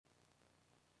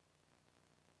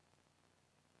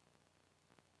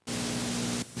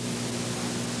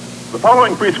The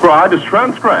following prescribed is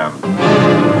transcribed.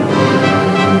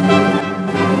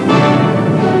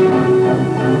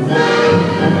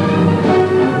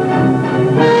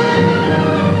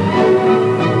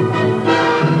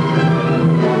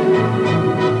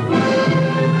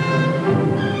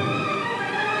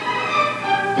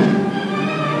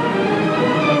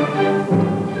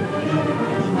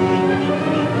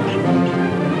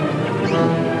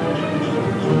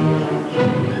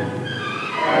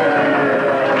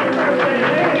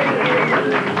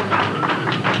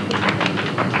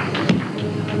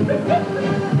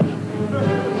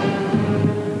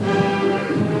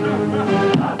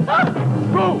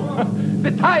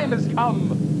 The time has come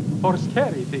for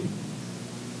scary things,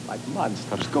 like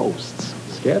monsters, ghosts,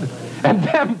 scared, and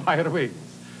vampire wings,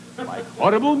 like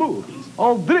horrible movies,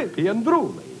 all drippy and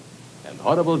drooly, and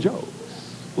horrible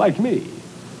jokes, like me,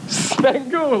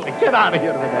 Svengoolie. Get out of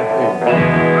here with that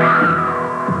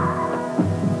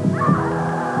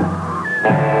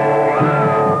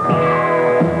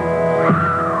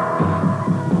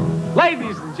thing.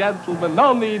 Ladies and gentlemen,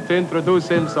 no need to introduce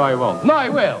him, so I won't. No, I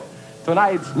will.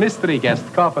 Tonight's mystery guest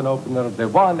coffin opener, the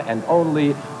one and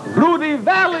only Rudy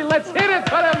Valley. Let's hit it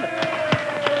for him.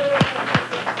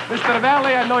 Mr.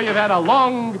 Valley, I know you've had a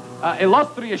long,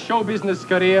 illustrious show business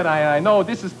career. I know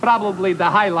this is probably the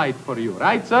highlight for you,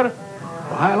 right, sir?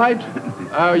 The highlight?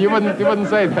 You wouldn't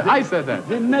say that. I said that.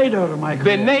 The nadir of my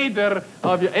career. The nadir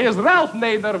of your... Here's Ralph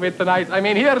Nader with tonight's...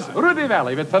 here's Rudy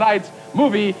Valley with tonight's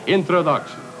movie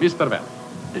introduction. Mr. Valley.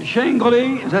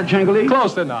 Svengoolie, is that Svengoolie?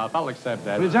 Close enough, I'll accept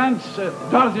that. Presents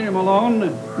Dorothy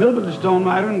Malone, Milbert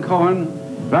Stonemaier, Cohen,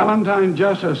 Valentine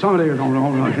Just, somebody who don't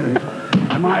know,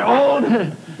 and my old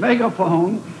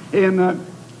megaphone in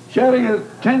sharing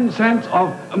 10 cents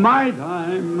of my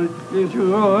time is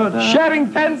your time.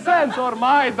 Sharing 10 cents or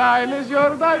my time is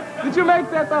your time. Did you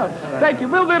make that up? Thank you.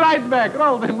 We'll be right back.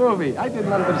 Roll the movie. I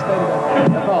didn't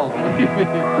understand that at all.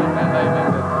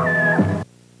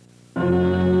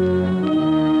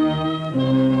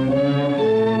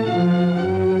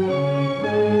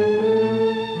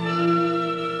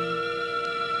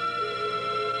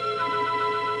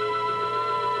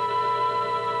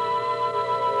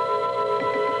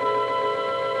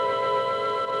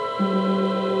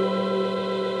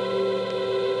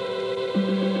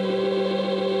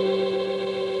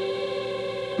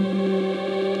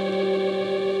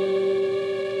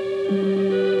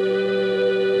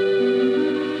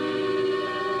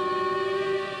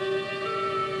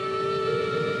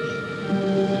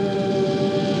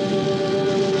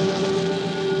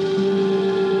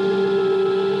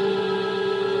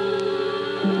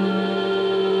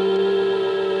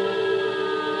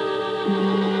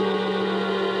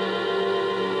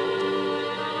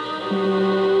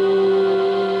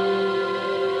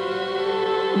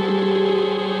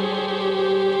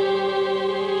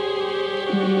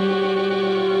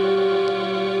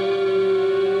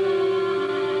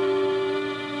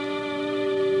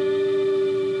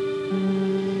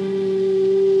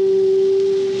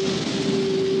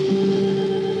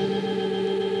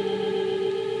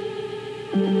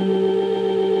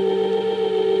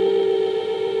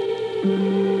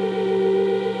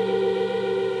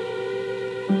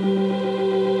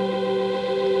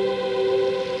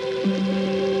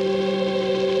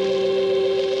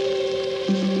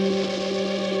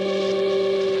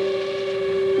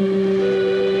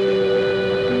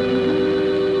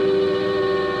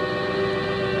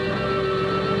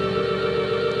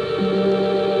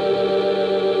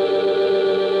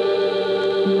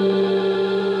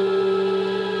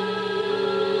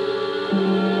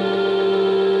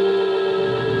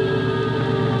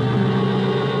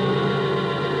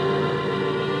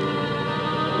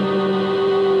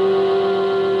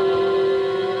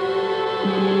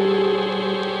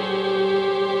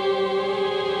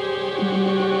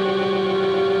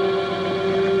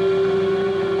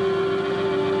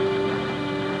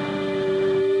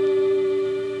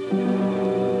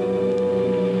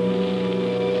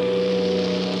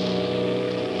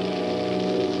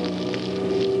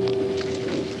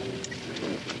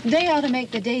 They ought to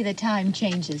make the day the time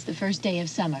changes, the first day of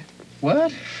summer.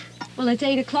 What? Well, it's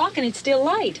 8 o'clock and it's still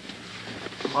light.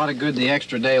 A lot of good the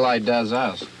extra daylight does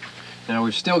us. Now,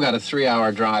 we've still got a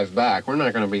 3-hour drive back. We're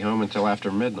not going to be home until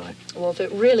after midnight. Well, if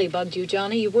it really bugged you,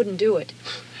 Johnny, you wouldn't do it.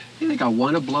 You think I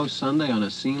want to blow Sunday on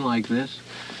a scene like this?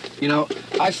 You know,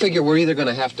 I figure we're either going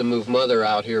to have to move Mother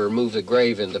out here or move the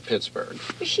grave into Pittsburgh.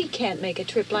 She can't make a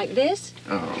trip like this.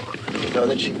 Oh, I don't know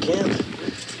that she can't.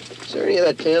 Is there any of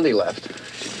that candy left?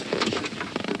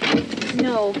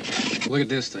 No. Look at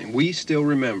this thing. We still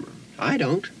remember. I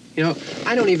don't. You know,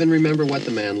 I don't even remember what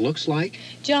the man looks like.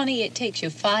 Johnny, it takes you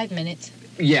 5 minutes.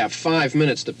 Yeah, 5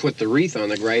 minutes to put the wreath on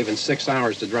the grave and 6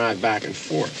 hours to drive back and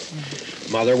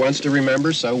forth. Mother wants to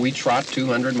remember, so we trot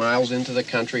 200 miles into the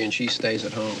country and she stays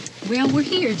at home. Well, we're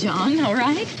here, John, all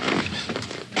right?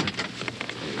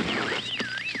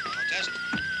 Test.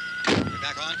 We're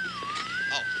back on?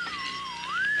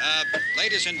 Oh.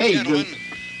 Ladies and Hey, gentlemen,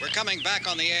 we're coming back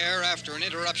on the air after an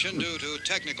interruption due to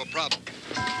technical problems.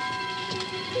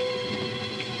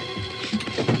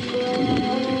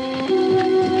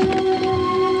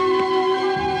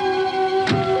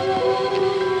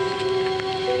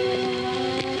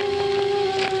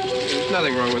 There's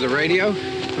nothing wrong with the radio.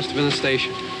 Must have been the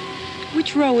station.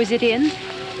 Which row is it in?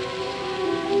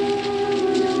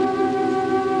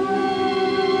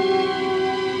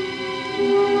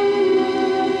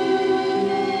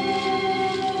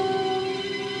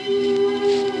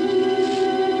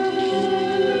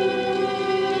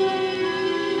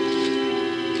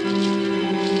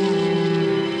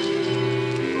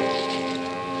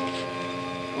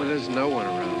 Well, there's no one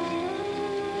around.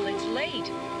 Well, it's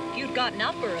late. If you'd gotten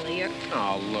up earlier.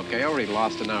 Oh, look, I already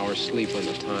lost an hour's sleep on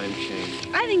the time change.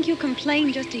 I think you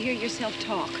complain just to hear yourself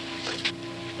talk.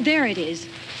 There it is.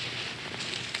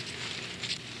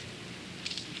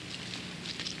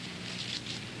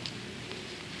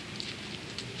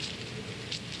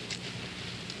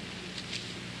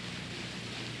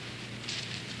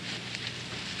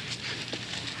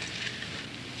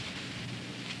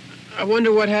 I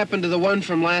wonder what happened to the one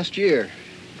from last year.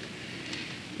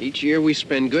 Each year we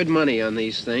spend good money on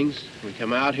these things. We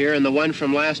come out here and the one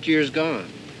from last year's gone.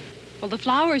 Well, the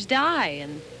flowers die,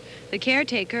 and the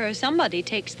caretaker or somebody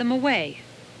takes them away.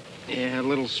 Yeah, a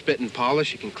little spit and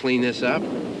polish. You can clean this up.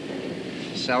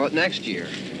 Sell it next year.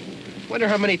 Wonder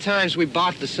how many times we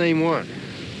bought the same one.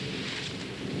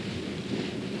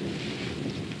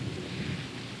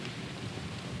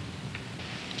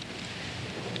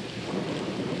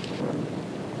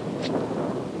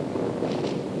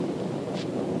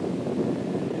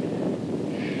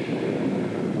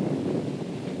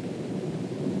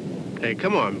 Hey,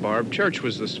 come on, Barb. Church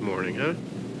was this morning, huh?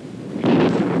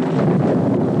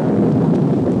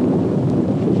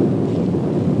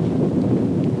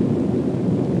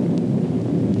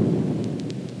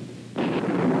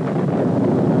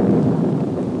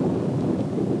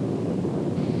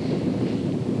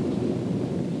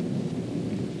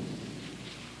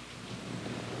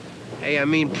 Hey, I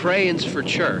mean praying's for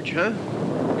church, huh?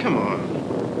 Come on.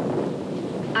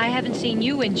 I haven't seen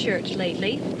you in church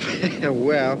lately.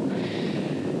 Well,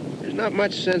 there's not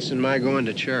much sense in my going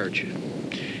to church.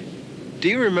 Do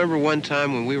you remember one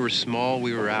time when we were small,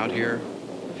 we were out here?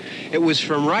 It was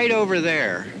from right over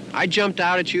there. I jumped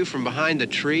out at you from behind the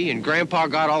tree, and Grandpa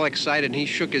got all excited, and he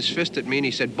shook his fist at me, and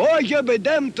he said, "Boy, you be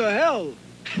damned to hell."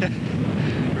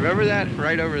 Remember that?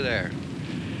 Right over there.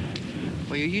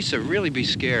 Well, you used to really be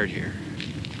scared here.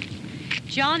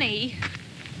 Johnny,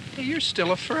 Hey, you're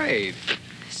still afraid.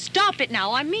 stop it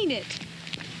now. I mean it.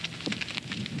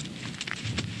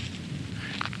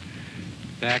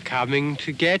 They're coming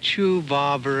to get you,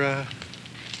 Barbara.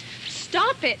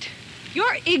 Stop it.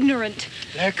 You're ignorant.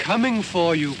 They're coming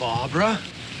for you, Barbara.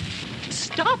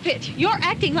 Stop it. You're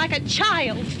acting like a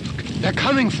child. They're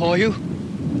coming for you.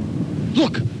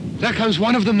 Look, there comes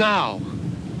one of them now.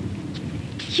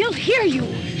 He'll hear you.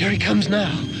 Here he comes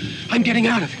now. I'm getting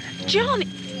out of here. Johnny.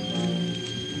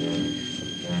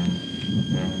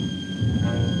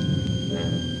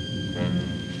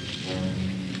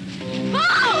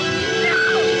 Oh! No!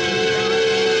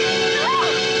 No!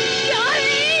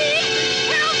 Johnny!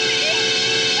 Help me!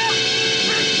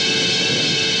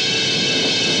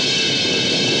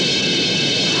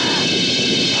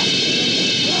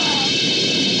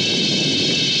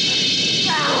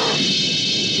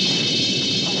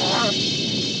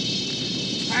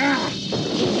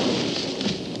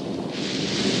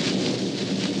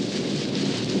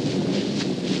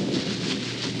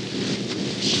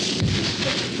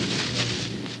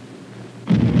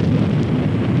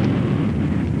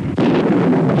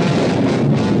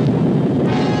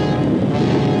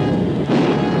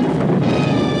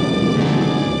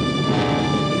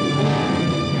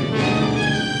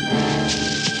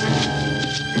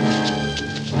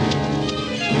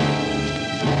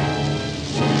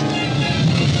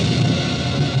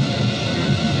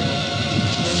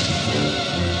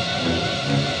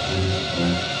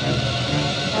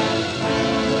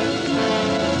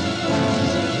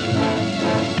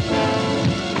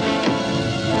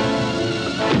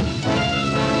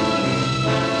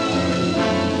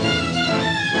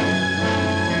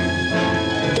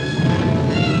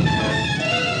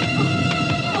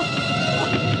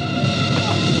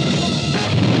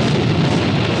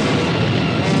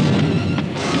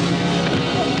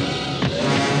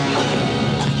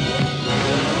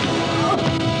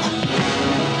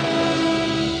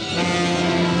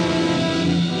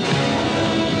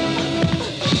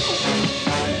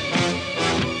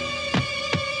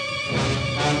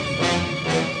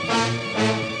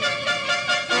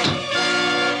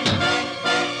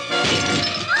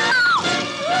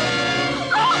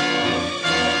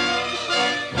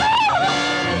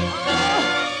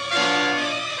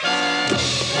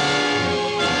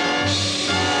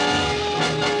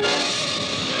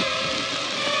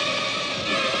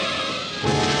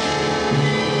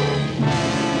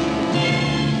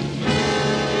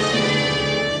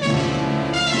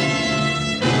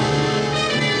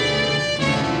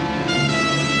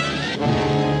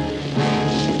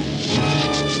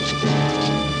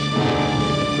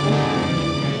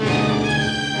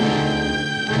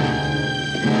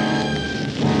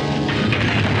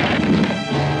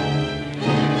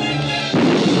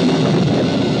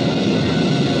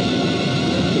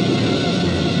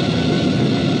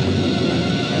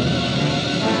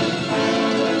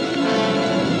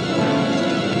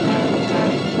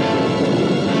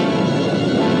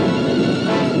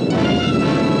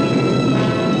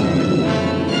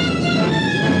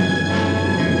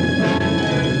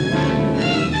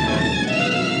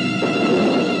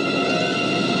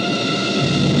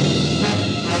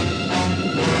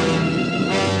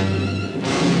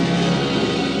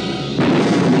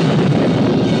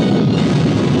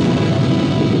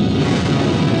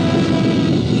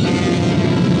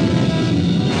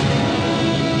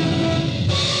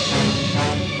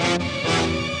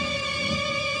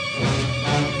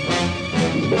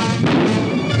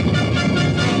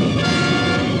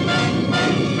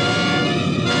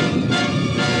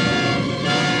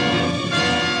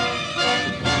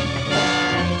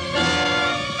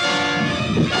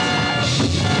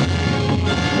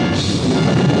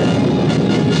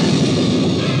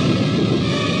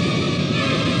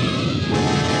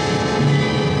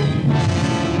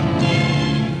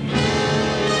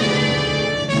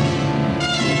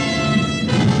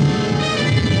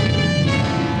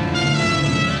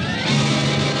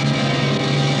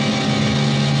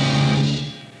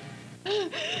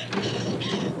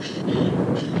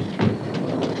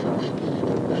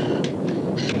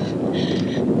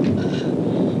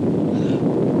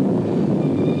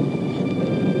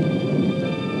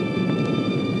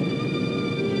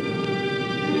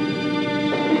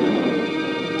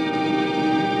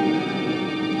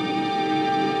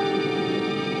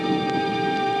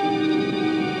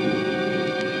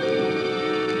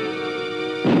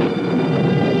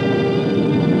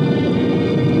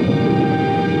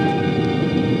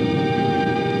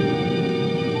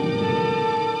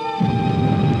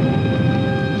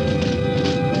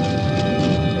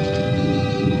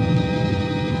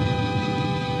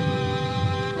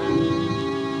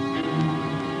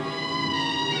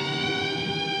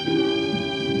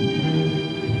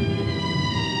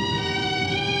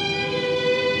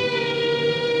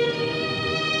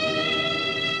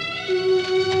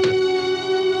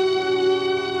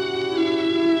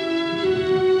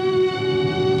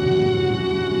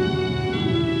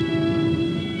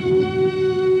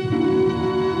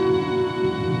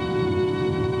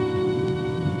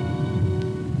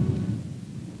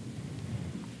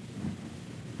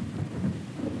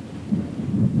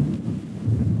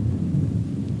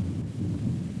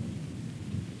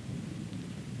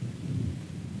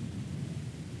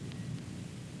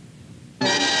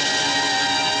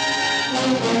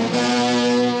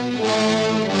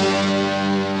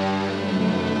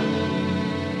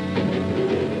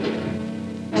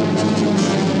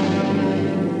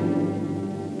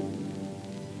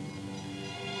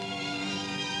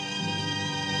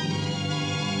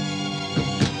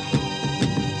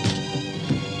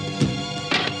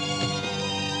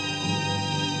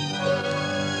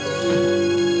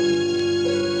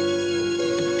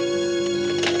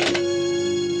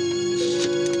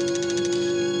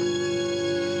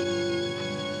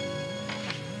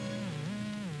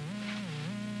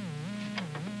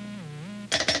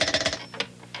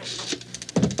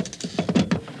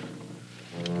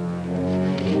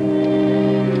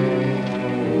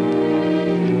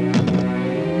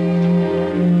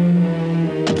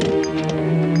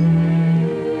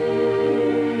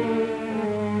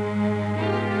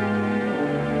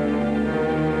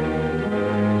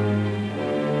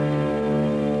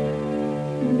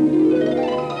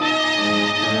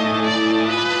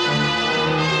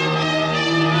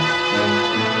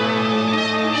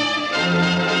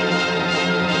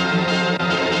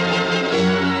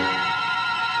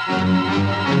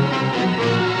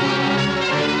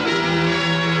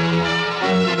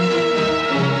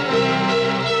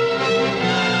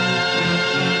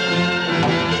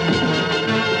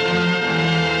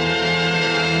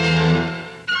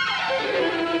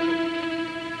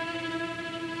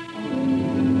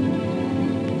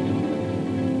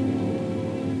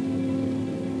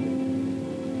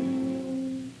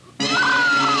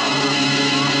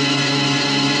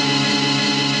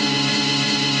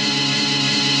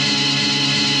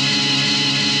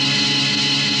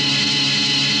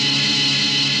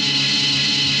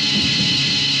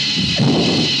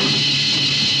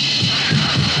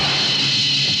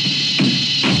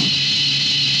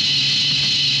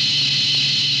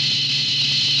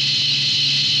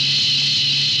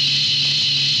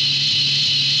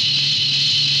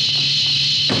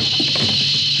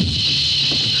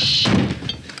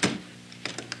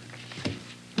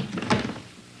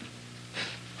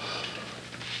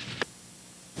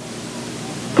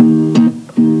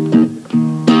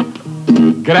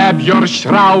 Grab your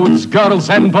shrouds, girls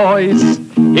and boys.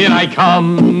 Here I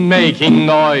come, making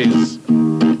noise.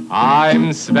 I'm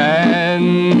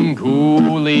Svengoolie.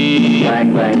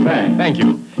 Bang, bang, bang. Thank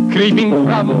you. Creeping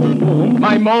from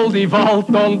my moldy vault.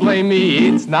 Don't blame me,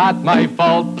 it's not my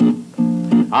fault.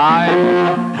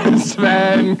 I'm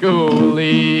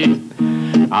Svengoolie.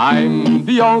 I'm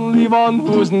the only one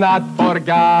who's not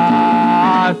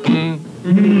forgotten.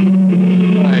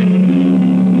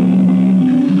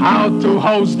 How to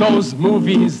host those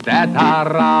movies that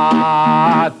are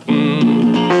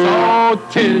rotten. So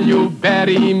till you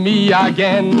bury me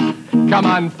again, come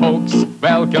on, folks,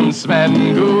 welcome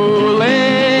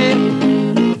Svengoolie.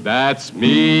 That's me.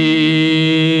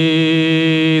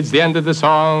 It's the end of the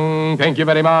song. Thank you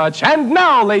very much. And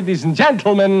now, ladies and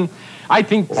gentlemen, I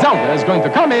think Zelda is going to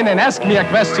come in and ask me a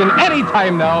question any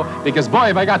time now, because, boy,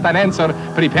 have I got an answer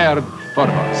prepared for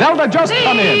her. Zelda, just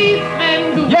come in. Svengoolie.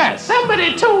 Yes.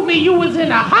 Somebody told me you was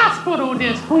in a hospital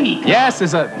this week. Yes,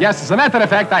 as a matter of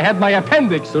fact, I had my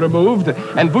appendix removed.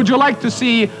 And would you like to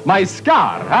see my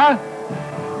scar, huh?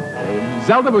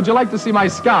 Zelda, would you like to see my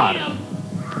scar?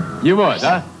 You would,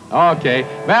 huh? Okay.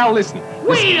 Well, listen.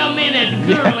 Wait a minute,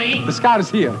 girlie. The scar is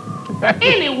here.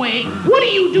 Anyway, what are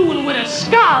you doing with a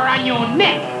scar on your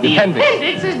neck? The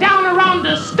appendix is down around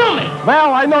the stomach.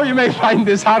 Well, I know you may find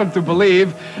this hard to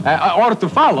believe or to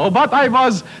follow, but I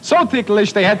was so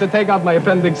ticklish they had to take out my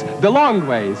appendix the long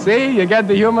way. See? You get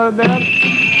the humor there?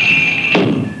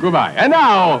 Goodbye. And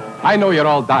now, I know you're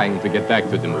all dying to get back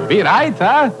to the movie, right,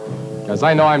 huh? Because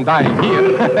I know I'm dying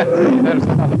here. There's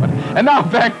another one. And now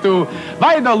back to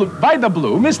By the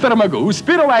Blue, Mr. Magoo,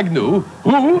 Spiro Agnew,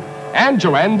 who... and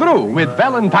Joanne Drew, with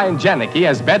Valentine Janicki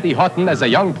as Betty Hutton as a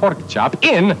young pork chop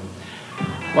in...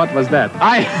 What was that?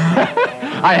 I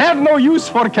have no use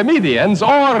for comedians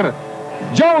or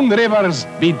Joan Rivers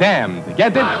be damned.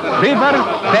 Get it? River,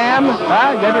 damn,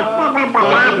 huh? Get it?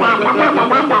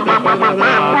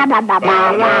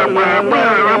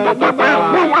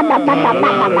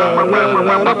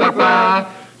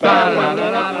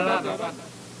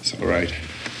 It's all right.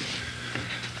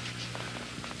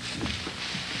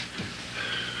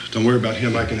 Don't worry about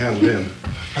him. I can handle him.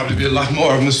 Probably be a lot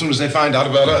more of them as soon as they find out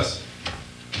about us.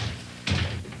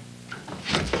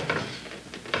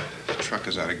 The truck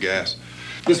is out of gas.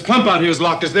 This pump out here is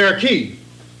locked. Is there a key?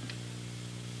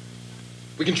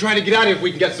 We can try to get out of here if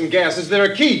we can get some gas. Is there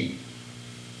a key?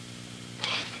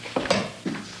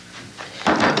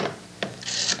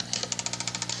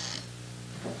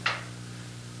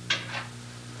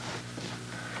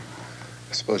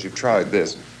 I suppose you've tried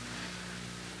this.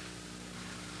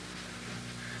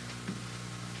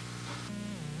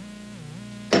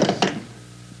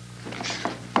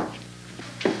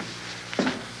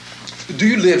 Do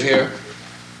you live here?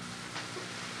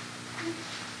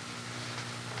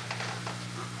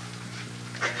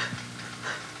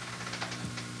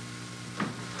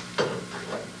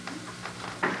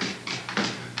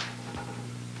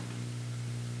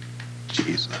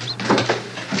 Jesus.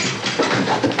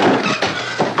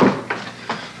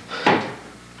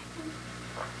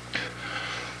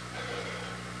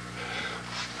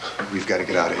 We've got to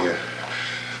get out of here.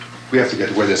 We have to get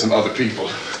to where there's some other people.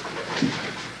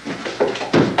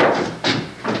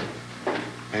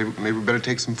 Maybe we better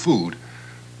take some food.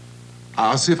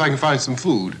 I'll see if I can find some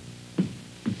food.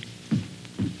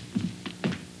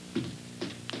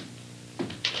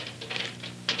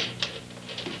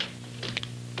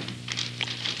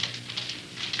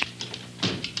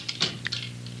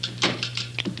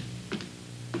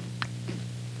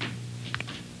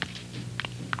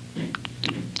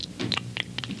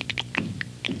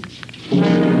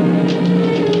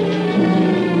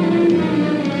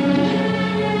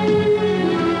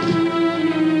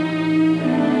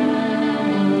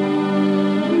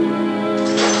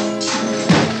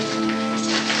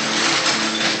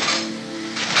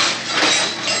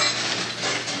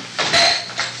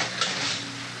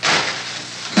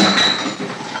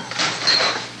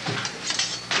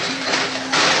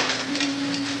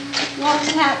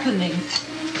 What's happening?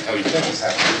 Oh, you think it's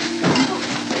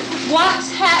happening?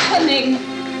 What's happening?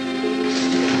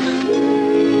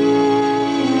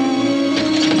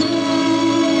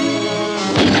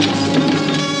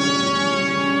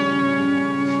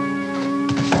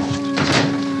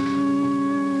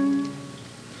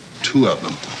 Two of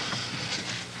them.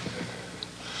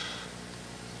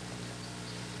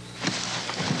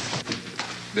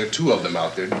 There are two of them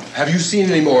out there. Have you seen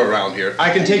any more around here?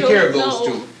 I can take care of those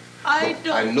two. I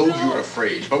don't I know you're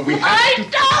afraid, but we have to... I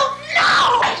don't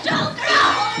know! I don't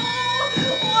know!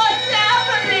 What's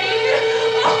happening?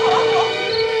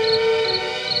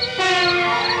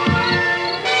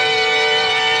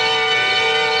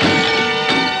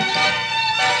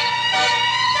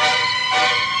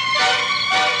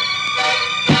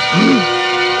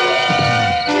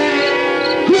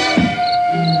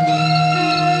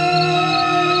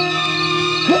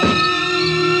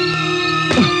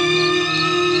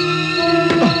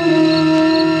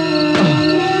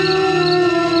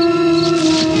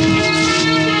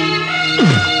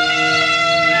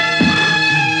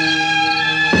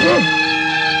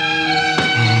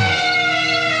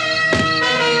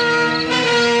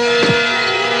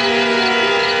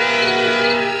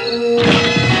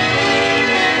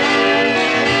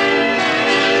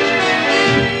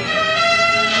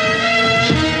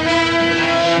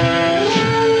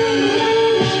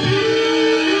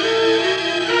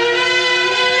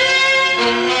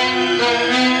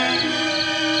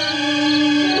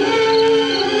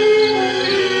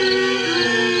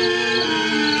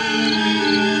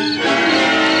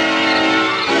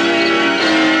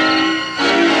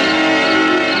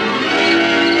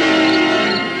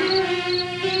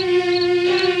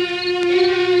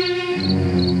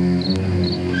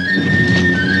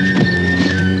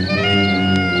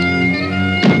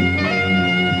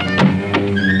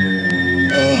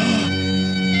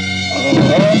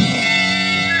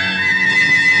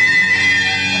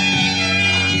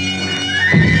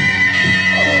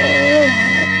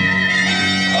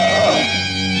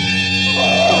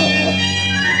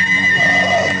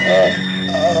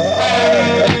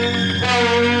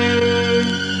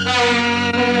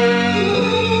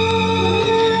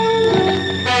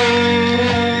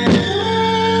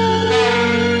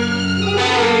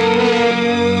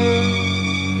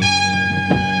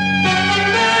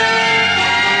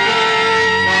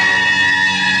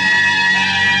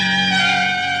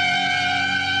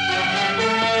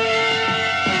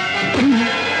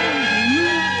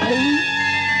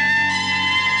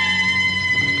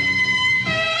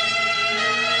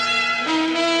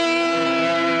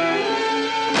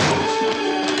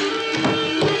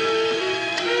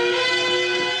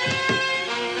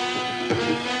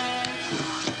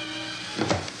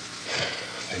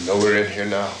 know we're in here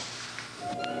now.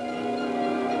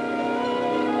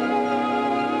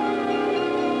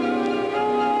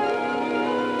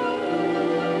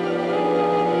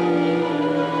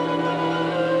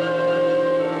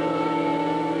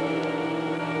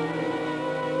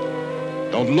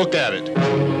 Don't look at it.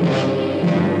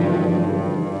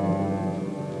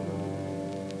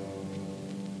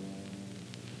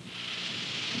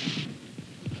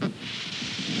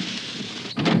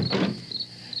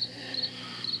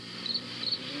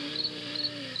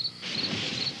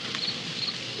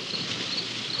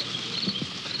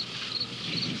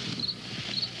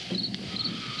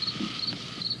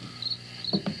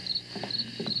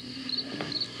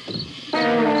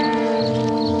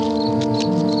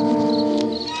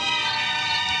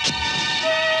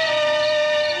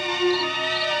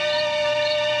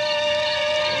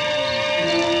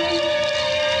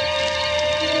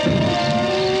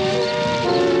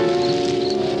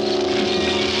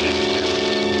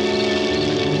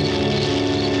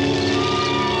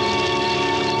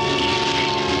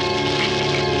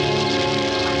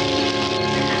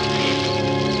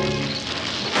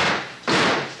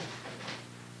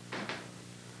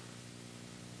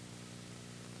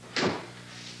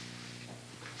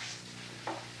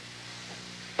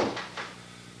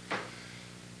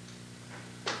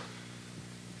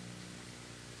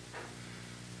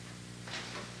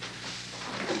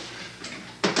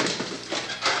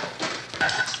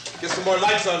 Get some more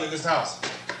lights on in this house.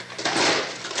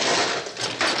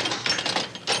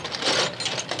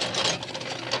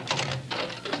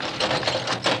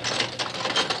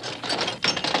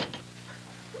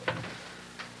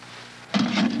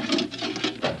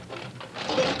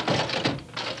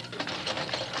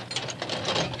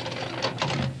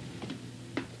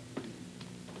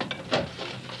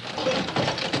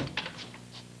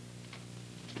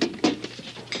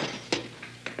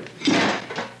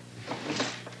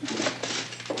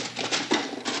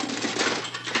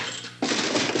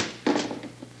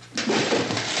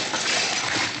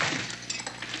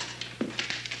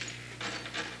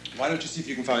 Why don't you see if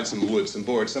you can find some wood, some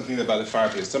boards, something there by the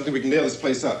fireplace, something we can nail this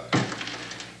place up.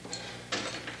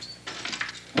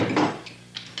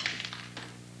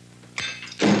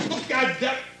 Oh, God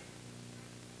damn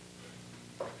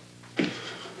it!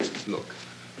 Look,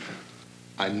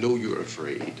 I know you're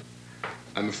afraid.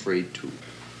 I'm afraid too.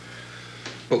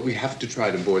 But we have to try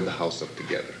to board the house up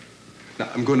together. Now,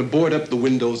 I'm going to board up the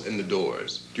windows and the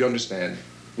doors. Do you understand?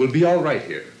 We'll be all right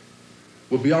here.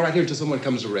 We'll be all right here until someone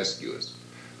comes to rescue us.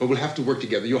 But we'll have to work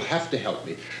together. You'll have to help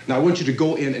me. Now, I want you to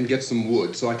go in and get some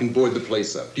wood so I can board the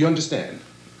place up. Do you understand?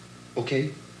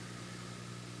 Okay?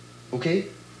 Okay?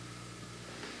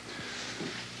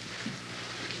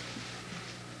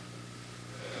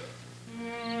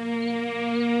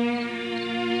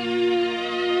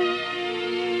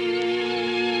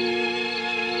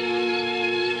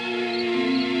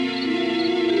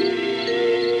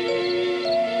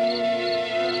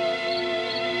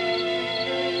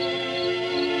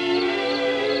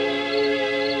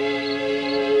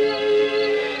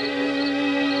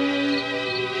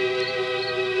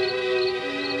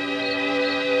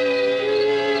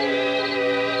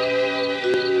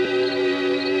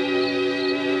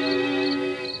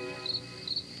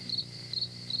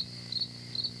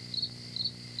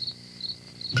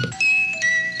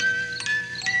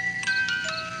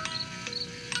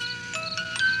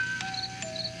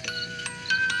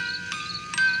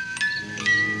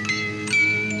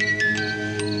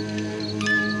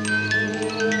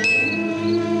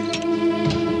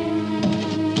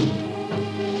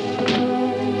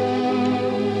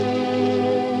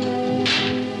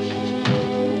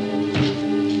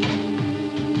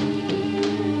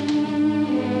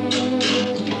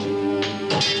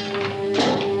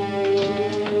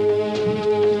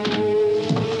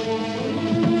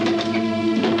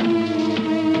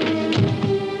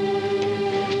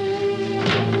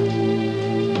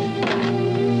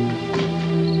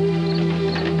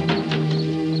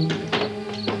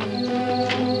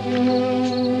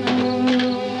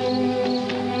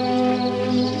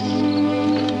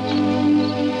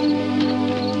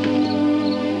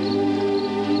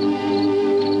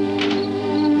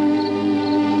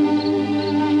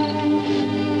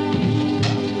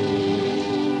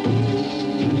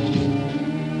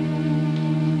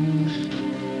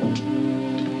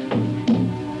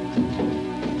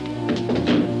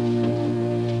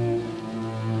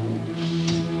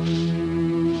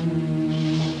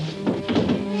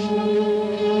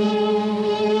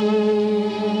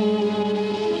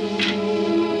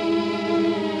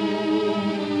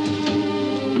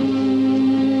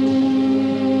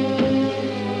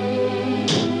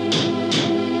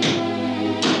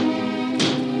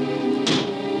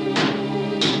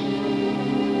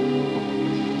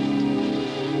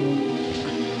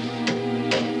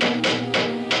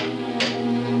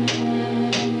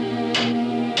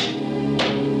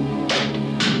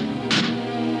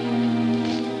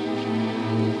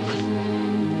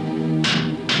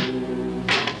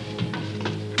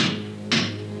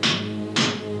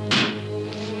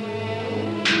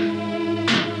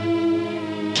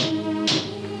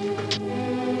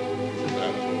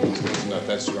 No,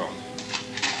 that's wrong.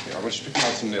 Here, I want you to pick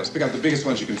out some nails. Pick out the biggest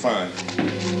ones you can find.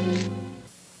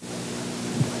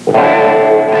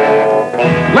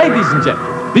 Ladies and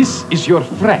gentlemen, this is your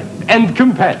friend and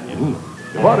companion,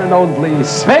 the one and only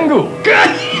Svengoolie.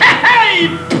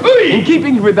 In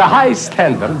keeping with the high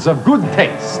standards of good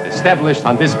taste established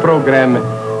on this program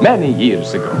many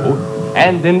years ago,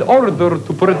 and in order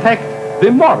to protect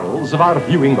the morals of our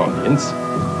viewing audience,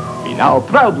 we now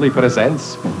proudly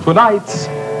presents tonight's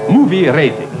movie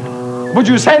rating. Would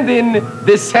you send in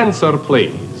the censor,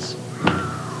 please?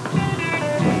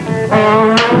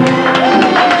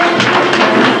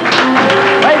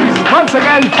 Ladies, once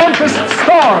again, Tempest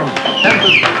Storm.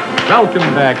 Tempest,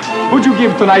 welcome back. Would you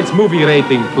give tonight's movie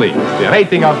rating, please? The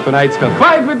rating of tonight's film.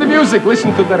 Quiet with the music.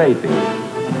 Listen to the rating.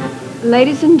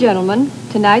 Ladies and gentlemen,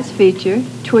 tonight's feature,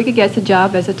 Twiggy gets a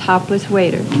job as a topless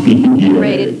waiter.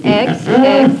 Rated X,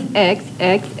 X, X,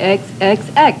 X, X,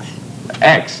 X, X.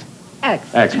 X.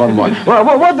 X. X, one more.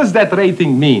 Well, what does that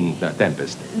rating mean,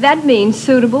 Tempest? That means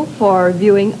suitable for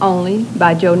viewing only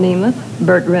by Joe Namath,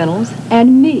 Burt Reynolds,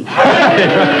 and me.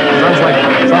 Sounds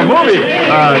like some movie.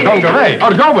 Don't go away.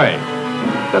 Or go away.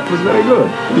 That was very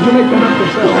good. Did you make that up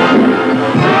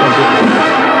yourself?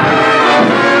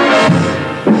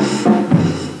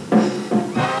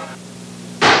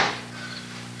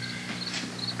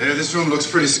 There, this room looks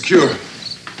pretty secure.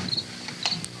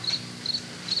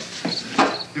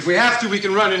 If we have to, we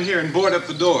can run in here and board up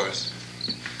the doors.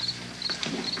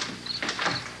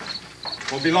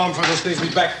 Won't be long for those things to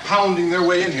be back pounding their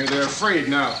way in here. They're afraid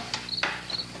now.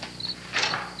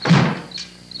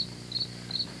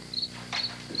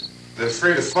 They're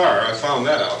afraid of fire. I found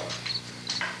that out.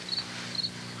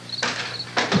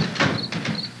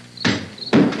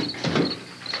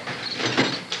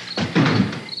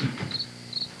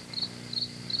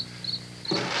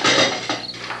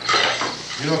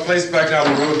 You know a place back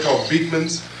down the road called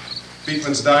Beekman's?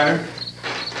 Beekman's Diner?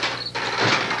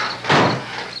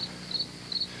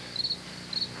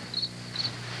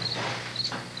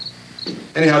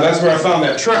 Anyhow, that's where I found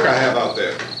that truck I have out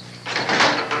there.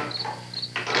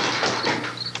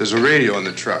 There's a radio in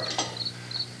the truck.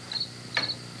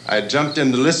 I had jumped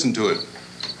in to listen to it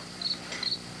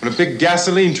when a big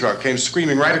gasoline truck came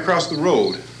screaming right across the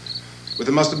road. But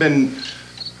there must have been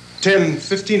 10,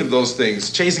 15 of those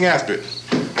things chasing after it,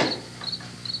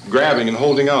 grabbing and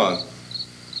holding on.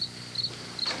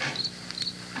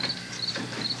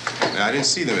 Now, I didn't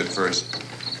see them at first.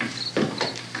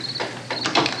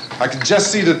 I could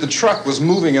just see that the truck was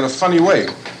moving in a funny way.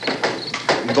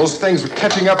 And those things were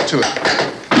catching up to it.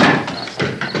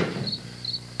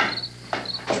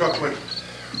 The truck went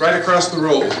right across the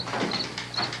road.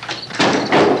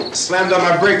 Slammed on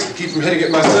my brakes to keep from hitting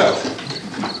it myself.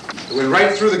 It went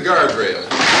right through the guardrail.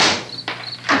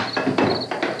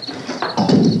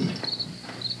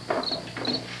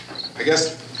 I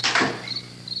guess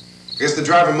the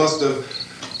driver must have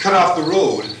cut off the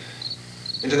road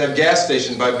into that gas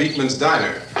station by Beekman's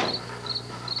Diner.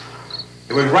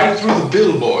 It went right through the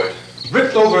billboard,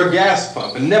 ripped over a gas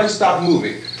pump, and never stopped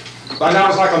moving. By now,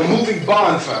 it's like a moving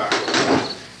bonfire.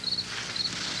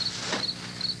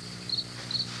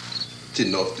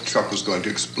 Didn't know if the truck was going to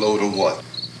explode or what.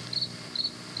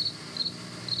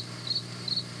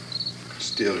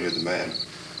 Still hear the man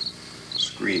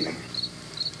screaming.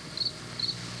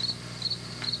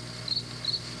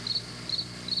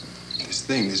 This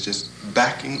thing is just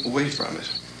backing away from it.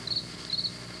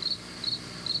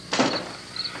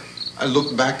 I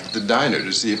looked back at the diner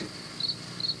to see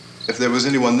if there was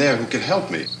anyone there who could help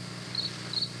me.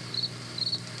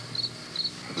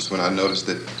 That was when I noticed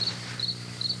that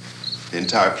the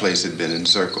entire place had been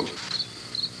encircled.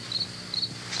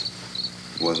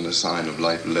 There wasn't a sign of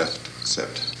life left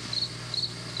except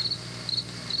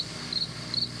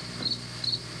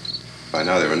by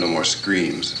now there were no more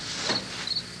screams.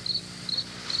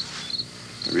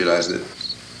 I realized that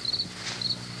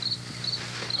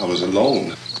I was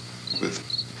alone with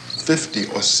 50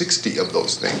 or 60 of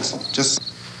those things, just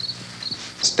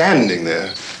standing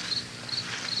there,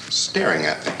 staring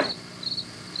at me.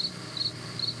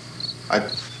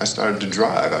 I started to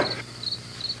drive. I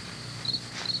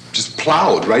just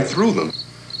plowed right through them.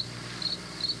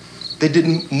 They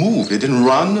didn't move, they didn't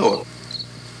run or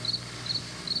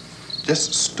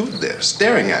just stood there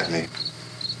staring at me.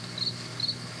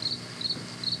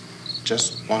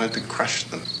 Just wanted to crush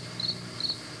them.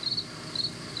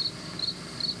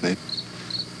 They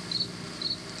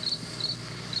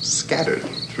scattered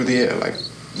through the air like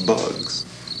bugs.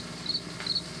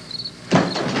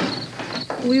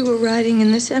 We were riding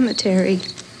in the cemetery,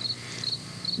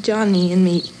 Johnny and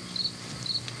me.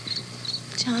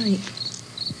 Johnny,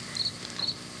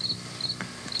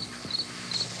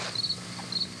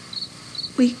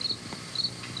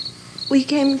 we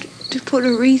came to put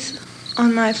a wreath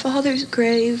on my father's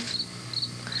grave.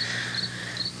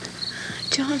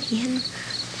 Johnny,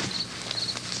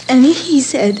 and he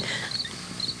said,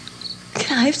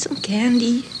 "Can I have some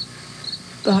candy,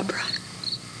 Barbara?"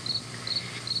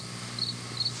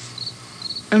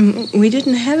 We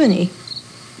didn't have any.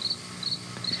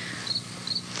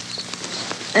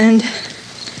 And,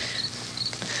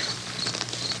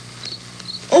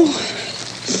 oh,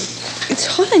 it's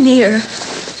hot in here.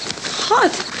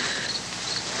 Hot.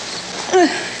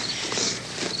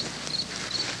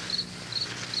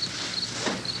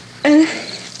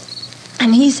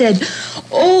 And he said,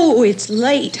 "Oh, it's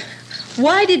late.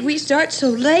 Why did we start so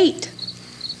late?"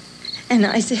 And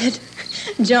I said,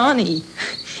 "Johnny,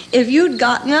 if you'd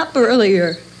gotten up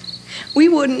earlier, we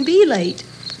wouldn't be late."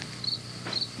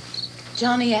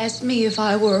 Johnny asked me if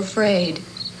I were afraid.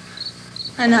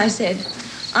 And I said,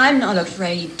 "I'm not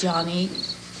afraid, Johnny."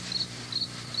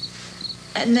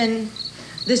 And then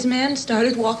this man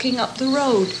started walking up the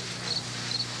road.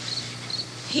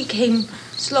 He came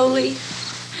slowly,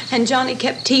 and Johnny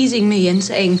kept teasing me and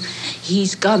saying,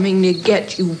 "He's coming to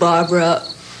get you, Barbara."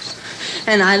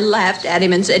 And I laughed at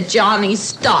him and said, "Johnny,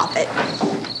 stop it."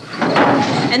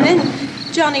 And then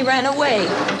Johnny ran away.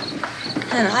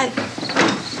 And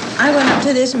I went up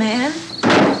to this man,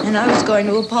 and I was going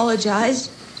to apologize.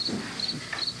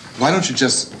 Why don't you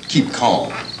just keep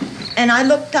calm? And I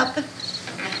looked up,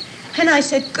 and I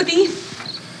said, "Goody."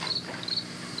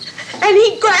 And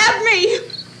he grabbed me.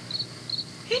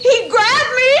 He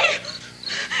grabbed me,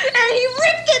 and he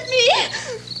ripped at me.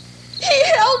 He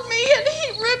held me, and he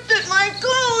ripped at my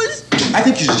clothes. I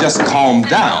think you should just calm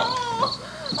down.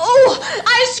 Oh,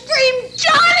 I screamed,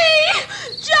 "Johnny!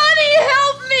 Johnny,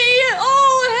 help me!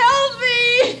 Oh, help me!"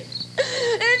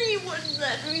 And he wouldn't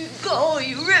let me go.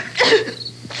 He ripped.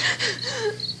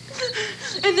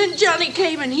 And then Johnny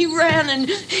came and he ran and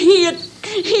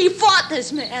he fought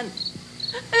this man.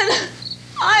 And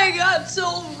I got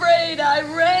so afraid. I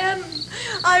ran.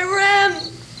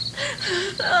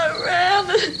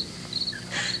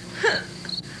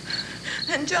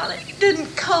 And Johnny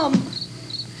didn't come.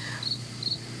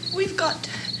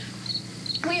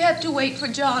 We have to wait for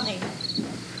Johnny.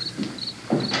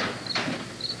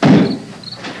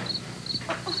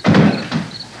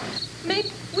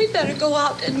 Maybe we better go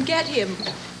out and get him.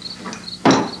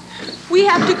 We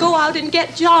have to go out and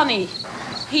get Johnny.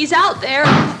 He's out there.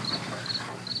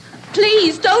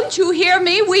 Please, don't you hear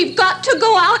me? We've got to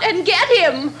go out and get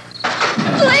him.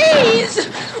 Please!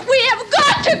 We have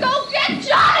got to go get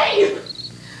Johnny!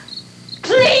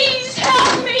 Please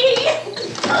help me!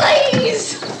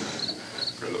 Please!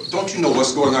 Don't you know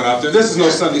what's going on out there? This is no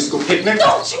Sunday school picnic.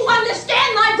 Don't you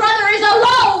understand? My brother is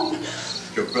alone!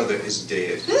 Your brother is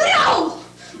dead. No!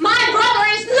 My brother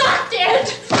is not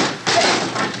dead!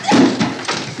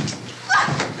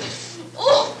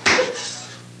 Oh!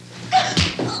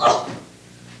 Oh!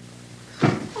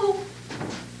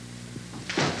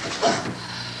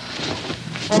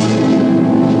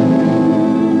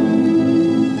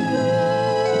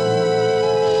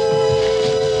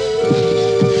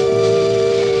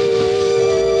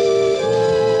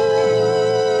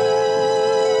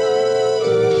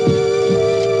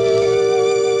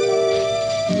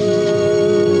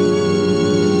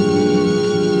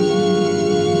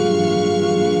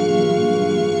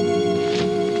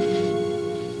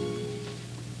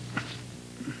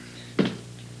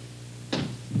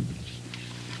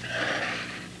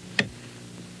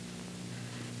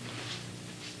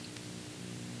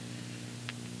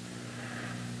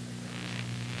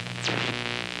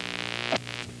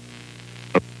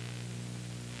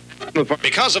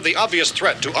 Because of the obvious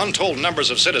threat to untold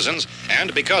numbers of citizens,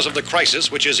 and because of the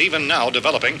crisis which is even now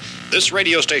developing, this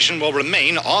radio station will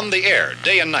remain on the air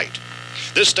day and night.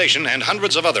 This station and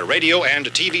hundreds of other radio and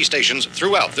TV stations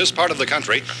throughout this part of the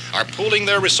country are pooling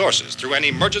their resources through an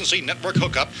emergency network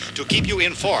hookup to keep you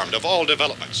informed of all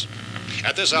developments.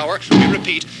 At this hour, we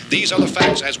repeat, these are the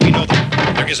facts as we know them.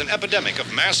 There is an epidemic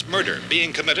of mass murder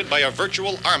being committed by a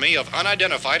virtual army of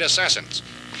unidentified assassins.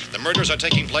 The murders are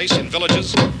taking place in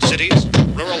villages, cities,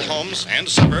 rural homes, and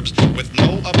suburbs with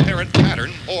no apparent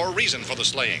pattern or reason for the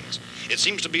slayings. It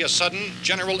seems to be a sudden,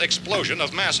 general explosion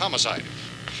of mass homicide.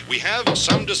 We have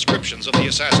some descriptions of the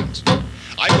assassins.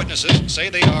 Eyewitnesses say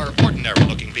they are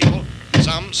ordinary-looking people.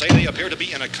 Some say they appear to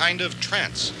be in a kind of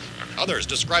trance. Others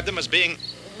describe them as being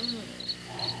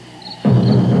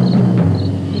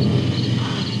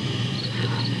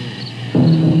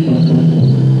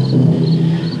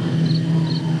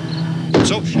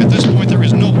So, at this point, there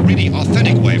is no really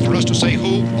authentic way for us to say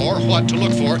who or what to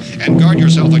look for and guard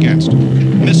yourself against.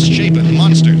 Misshapen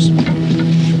monsters.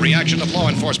 reaction of law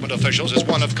enforcement officials is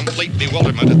one of complete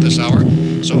bewilderment at this hour.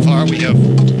 So far, we have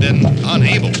been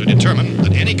unable to determine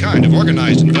that any kind of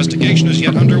organized investigation is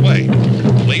yet underway.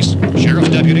 Police, sheriff's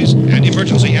deputies, and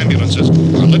emergency ambulances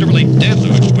are literally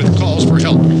deluged with calls for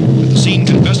help, and the scene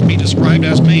can best be described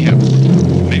as mayhem.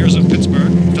 Mayors of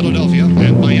Pittsburgh, Philadelphia,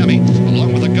 and Miami,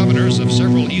 along with the governors of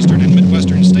several eastern and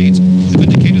midwestern states, have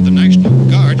indicated the National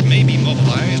Guard may be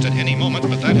mobilized at any moment,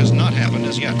 but that has not happened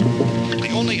as yet.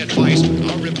 The only advice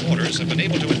our reporters have been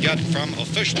able to get from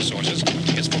official sources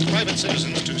is for private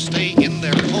citizens to stay in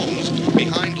their homes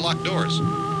behind locked doors.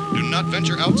 Do not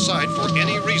venture outside for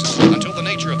any reason until the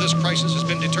nature of this crisis has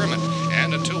been determined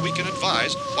and until we can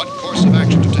advise what course of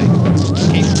action to take.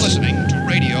 Keep listening to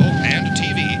radio and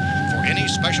TV for any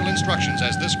special instructions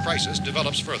as this crisis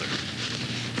develops further.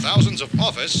 Thousands of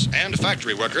office and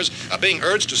factory workers are being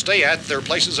urged to stay at their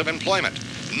places of employment,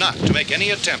 not to make any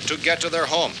attempt to get to their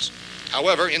homes.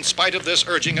 However, in spite of this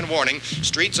urging and warning,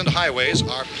 streets and highways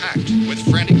are packed with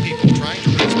frantic people trying to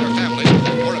reach their families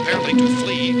or apparently to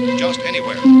flee just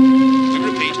anywhere. We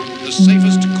repeat, the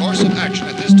safest course of action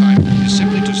at this time is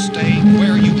simply to stay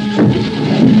where you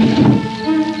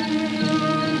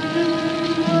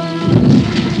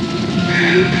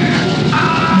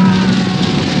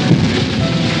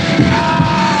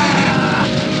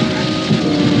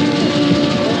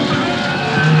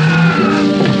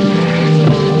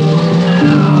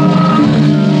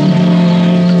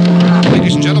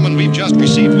just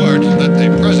received word that the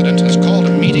president has called a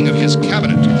meeting of his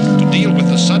cabinet to deal with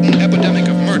the sudden epidemic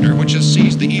of murder which has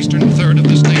seized the eastern third of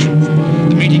this nation.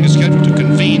 The meeting is scheduled to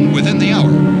convene within the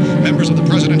hour. Members of the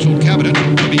presidential cabinet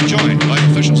will be joined by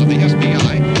officials of the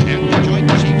FBI and the Joint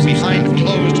Chiefs behind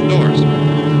closed doors.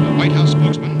 The White House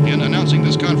spokesman, in announcing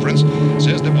this conference,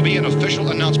 says there will be an official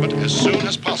announcement as soon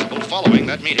as possible following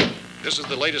that meeting. This is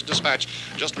the latest dispatch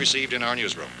just received in our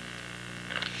newsroom.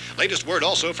 Latest word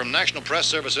also from National Press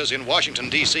Services in Washington,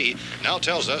 D.C. now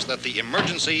tells us that the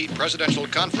emergency presidential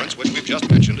conference, which we've just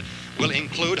mentioned, will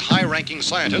include high-ranking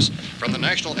scientists from the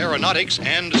National Aeronautics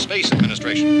and Space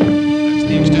Administration. That's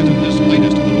the extent of this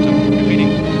latest bulletin. Repeating,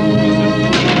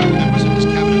 members of this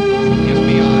cabinet, the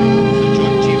FBI, the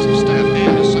Joint Chiefs of Staff,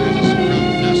 and scientists from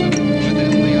NASA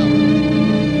within the hour.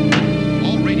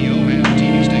 All radio and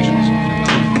TV stations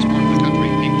throughout this part of the country,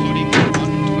 including the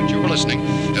one to which you're listening,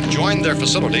 have joined their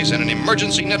facilities in an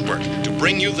emergency network to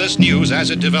bring you this news as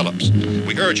it develops.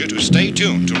 We urge you to stay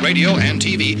tuned to radio and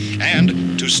TV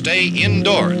and to stay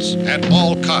indoors at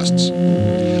all costs.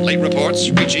 Late reports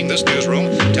reaching this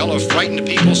newsroom tell of frightened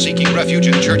people seeking refuge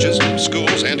in churches,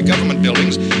 schools, and government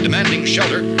buildings, demanding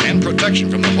shelter and protection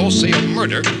from the wholesale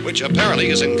murder which apparently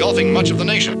is engulfing much of the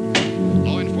nation.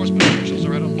 Law enforcement officials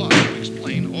are at a loss to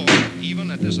explain or, even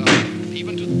at this hour,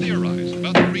 even to theorize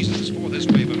about the reasons for this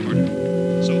wave of murder.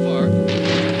 So far, the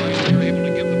advice we are able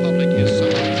to give the public is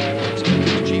something reports of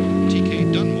Police Chief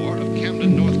T.K. Dunmore of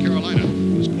Camden, North Carolina,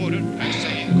 who's quoted as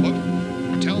saying,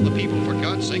 quote, "Tell the people, for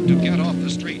God's sake, to get off the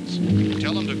streets.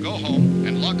 Tell them to go home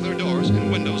and lock their doors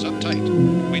and windows up tight.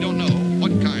 We don't know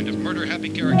what kind of murder-happy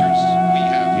characters we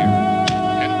have here."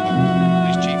 End quote.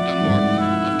 Police Chief Dunmore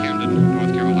of Camden,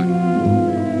 North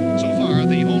Carolina. So far,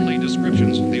 the only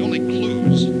descriptions, the only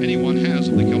clues anyone has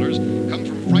of the killers come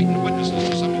from frightened witnesses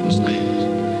of some of the slayings.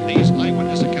 These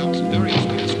eyewitness accounts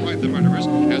variously describe the murderers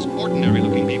as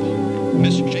ordinary-looking people,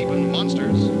 misshapen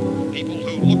monsters, people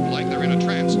who look like they're in a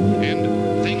trance,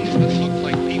 and things that look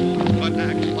like people but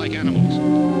act like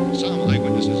animals. Some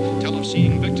eyewitnesses tell of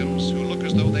seeing victims who look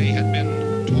as though they had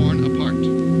been torn apart.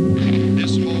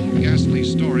 This whole ghastly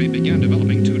story began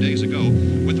developing 2 days ago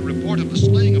with the report of the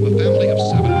slaying of a family of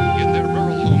 7 in their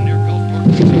rural home near Gulfport,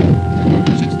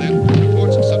 Louisiana. Since then,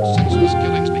 reports of such senseless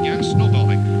killings began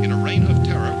snowballing in a reign of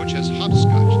terror which has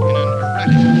hopscotched in an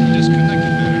erratic,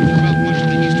 disconnected manner throughout much of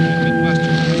the eastern and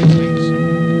midwestern United States.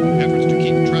 Efforts to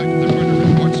keep track of the murder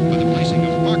reports by the placing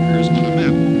of markers on a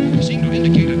map seem to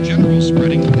indicate a general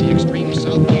spreading of the extreme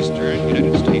southeastern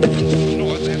United States from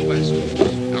north and west.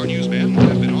 Our newsmen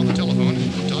have been on the telephone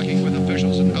talking with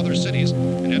officials in other cities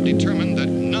and have determined that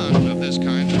none of this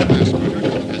kind of mass murder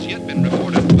has yet been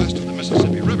reported west of the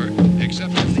Mississippi River,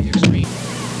 except in the extreme.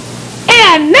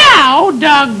 And now,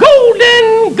 the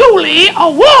Golden Goolie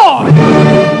Award!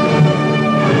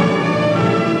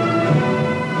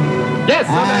 Yes,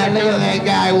 look at that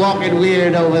guy walking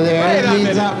weird over there.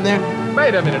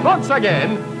 Wait a minute. Once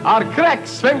again, our crack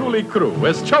Svengoolie crew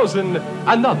has chosen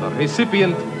another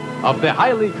recipient of the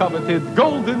highly coveted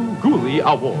Golden Goolie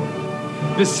Award.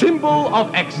 The symbol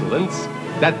of excellence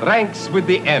that ranks with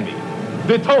the Emmy,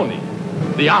 the Tony,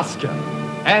 the Oscar,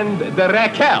 and the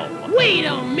Raquel. Wait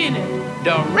a minute.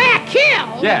 The rare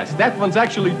kill? Yes, that one's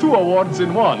actually 2 awards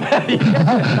in one.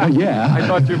 Yeah. I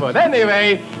thought you would.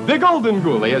 Anyway, the Golden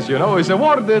Goolie, as you know, is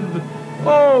awarded,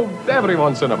 every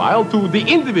once in a while to the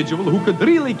individual who could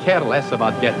really care less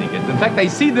about getting it. In fact, I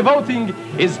see the voting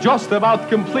is just about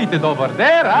completed over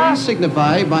there, huh? Please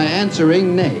signify by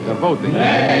answering nay. You're voting.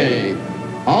 Nay.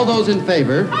 All those in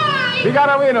favor? We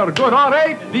got a winner. Good, all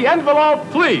right. The envelope,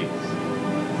 please.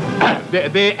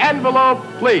 the envelope,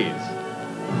 please.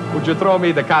 Would you throw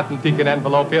me the cotton ticket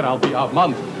envelope here? I'll be out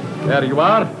month. There you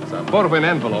are. It's a Bourbon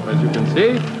envelope, as you can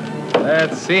see.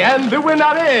 Let's see. And the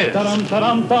winner is...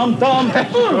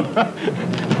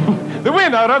 The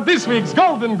winner of this week's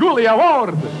Golden Goolie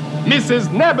Award,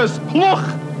 Mrs. Nebus Pluch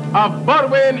of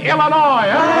Berwyn,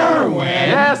 Illinois. Berwyn?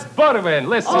 Yes, Berwyn.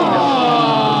 Listen.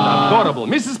 It's adorable.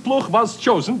 Mrs. Pluch was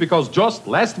chosen because just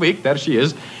last week, there she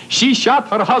is, she shot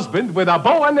her husband with a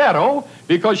bow and arrow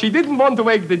because she didn't want to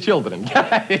wake the children.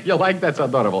 You like that's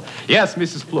adorable. Yes,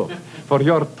 Mrs. Pluch, for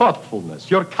your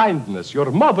thoughtfulness, your kindness, your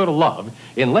mother love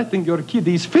in letting your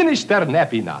kiddies finish their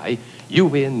nappy night, you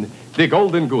win the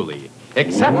Golden Goolie.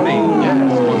 Accepting,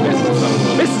 yes, for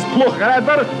Mrs. Pluch,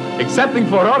 rather, accepting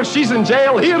for her, she's in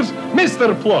jail. Here's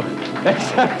Mr. Pluch.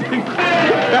 Accepting.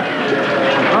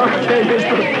 Okay,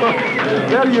 Mr. Pluch,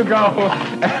 there you go.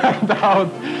 And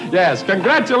out. Yes,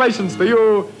 congratulations to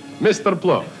you, Mr.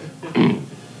 Pluch.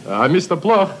 Mr.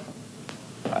 Pluch.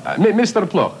 Mr.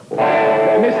 Pluch.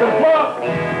 Mr. Pluch.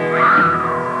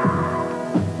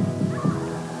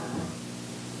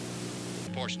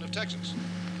 Portion of Texas.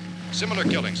 Similar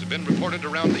killings have been reported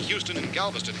around the Houston and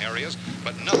Galveston areas,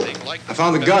 but nothing like... I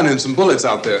found a gun and some bullets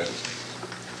out there. It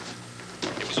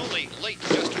was only late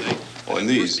yesterday that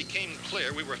it first became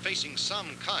clear we were facing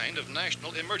some kind of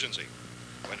national emergency.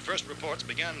 When first reports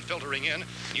began filtering in,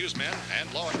 newsmen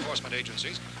and law enforcement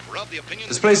agencies were of the opinion...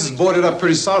 This place is boarded up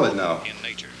pretty solid now. ...in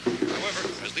nature. However,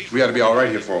 as these... We ought to be all right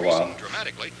here for a while.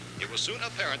 ...dramatically, it was soon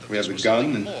apparent that we have this the was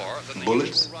gun, more than the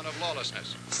bullets, usual run of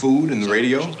lawlessness. Food, and the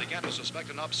radio. Some began to suspect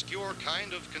an obscure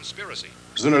kind of conspiracy.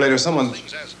 Sooner or later, someone's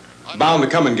bound to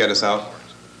come and get us out.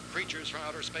 Creatures from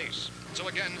outer space. So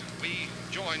again, we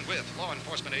join with law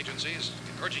enforcement agencies,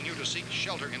 urging you to seek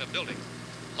shelter in a building.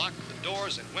 Lock the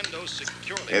doors and windows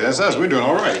securely. Hey, that's us. We're doing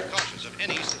all right. Cautious of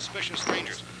any suspicious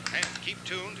strangers. And keep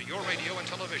tuned to your radio and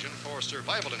television for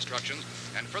survival instructions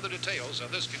and further details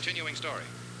of this continuing story.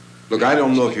 Look, I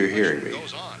don't know if you're hearing me,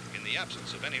 Goes on in the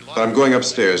absence of any law. but I'm going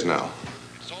upstairs now.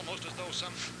 It's almost as though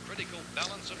some critical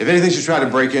balance of... If anything should try to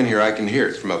break in here, I can hear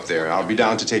it from up there. I'll be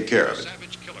down to take care of it.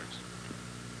 Savage killers.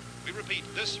 We repeat,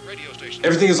 this radio station...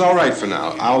 Everything is all right for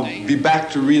now. I'll be back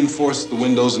to reinforce the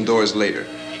windows and doors later.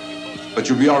 But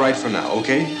you'll be all right for now,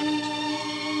 okay?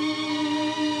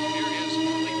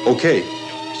 Okay.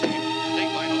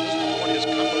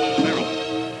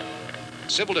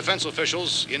 Civil defense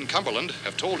officials in Cumberland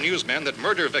have told newsmen that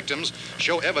murder victims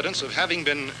show evidence of having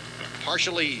been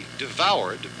partially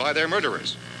devoured by their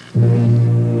murderers.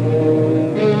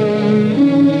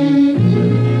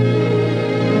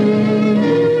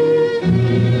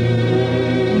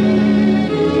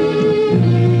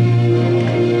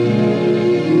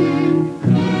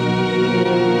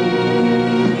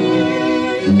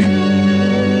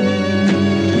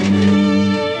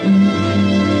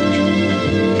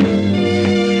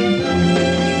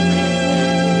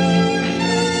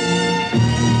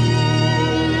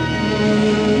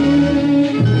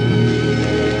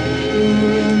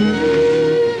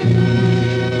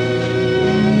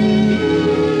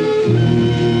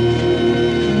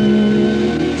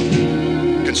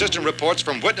 Reports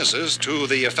from witnesses to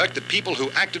the effect that people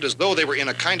who acted as though they were in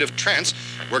a kind of trance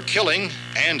were killing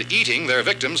and eating their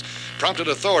victims prompted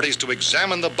authorities to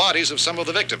examine the bodies of some of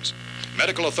the victims.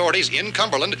 Medical authorities in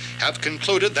Cumberland have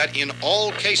concluded that in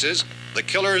all cases, the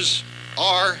killers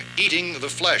are eating the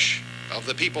flesh of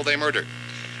the people they murdered.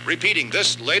 Repeating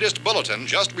this latest bulletin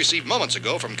just received moments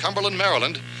ago from Cumberland,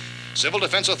 Maryland, civil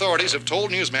defense authorities have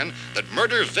told newsmen that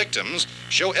murder victims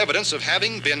show evidence of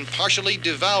having been partially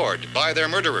devoured by their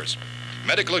murderers.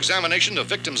 Medical examination of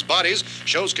victims' bodies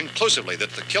shows conclusively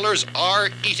that the killers are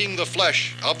eating the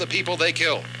flesh of the people they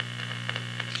kill.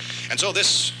 And so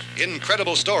this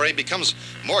incredible story becomes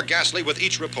more ghastly with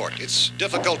each report. It's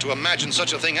difficult to imagine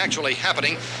such a thing actually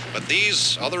happening, but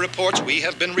these are the reports we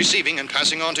have been receiving and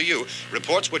passing on to you,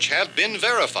 reports which have been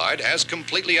verified as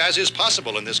completely as is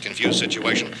possible in this confused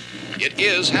situation. It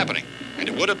is happening, and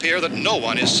it would appear that no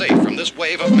one is safe from this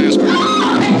wave of mass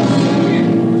murder.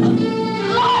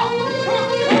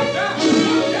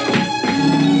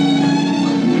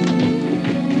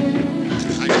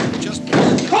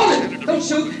 Don't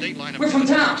shoot! We're from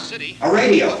town. A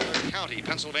radio. County,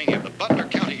 Pennsylvania, the Butler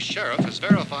County Sheriff has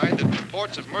verified that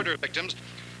reports of murder victims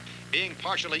being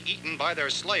partially eaten by their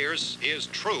slayers is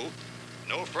true.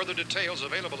 No further details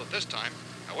available at this time.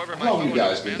 However, How long you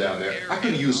guys been down there? I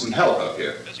could use some help up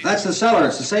here. That's the cellar.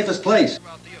 It's the safest place.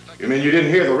 You mean you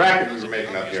didn't hear the racket we were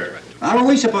making up here? How were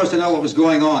we supposed to know what was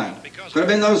going on? Could have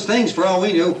been those things for all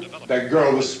we knew. That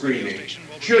girl was screaming.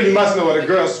 Sure, you must know what a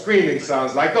girl screaming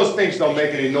sounds like. Those things don't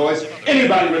make any noise.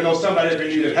 Anybody would know somebody ever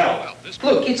needed help.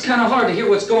 Look, it's kind of hard to hear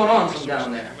what's going on from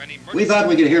down there. We thought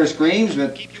we could hear screams,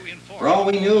 but for all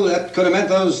we knew, that could have meant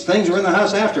those things were in the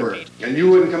house afterward. And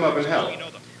you wouldn't come up and help?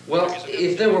 Well,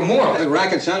 if there were more... The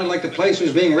racket sounded like the place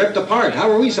was being ripped apart. How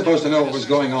were we supposed to know what was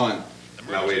going on?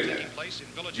 Now, wait a minute.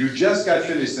 You just got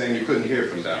finished saying you couldn't hear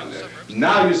from down there.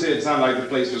 Now you say it sounded like the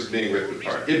place was being ripped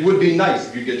apart. It would be nice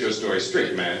if you get your story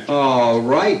straight, man. All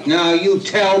right, now you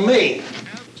tell me.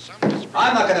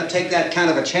 I'm not going to take that kind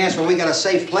of a chance when we got a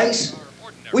safe place.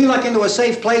 We luck into a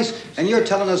safe place, and you're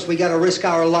telling us we got to risk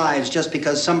our lives just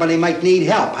because somebody might need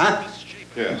help, huh?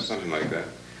 Yeah, something like that.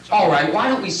 All right, why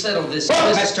don't we settle this?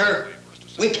 Look, mister,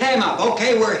 we came up.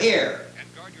 Okay, we're here.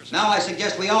 Now I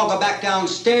suggest we all go back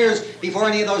downstairs before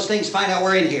any of those things find out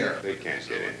we're in here. They can't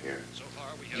get in here.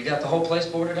 You got the whole place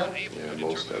boarded up? Yeah,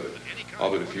 most of it. All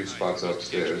but a few spots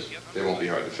upstairs. They won't be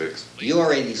hard to fix.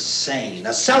 You're insane.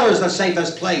 The cellar's the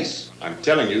safest place. I'm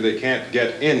telling you, they can't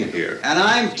get in here. And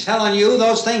I'm telling you,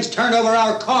 those things turned over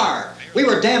our car. We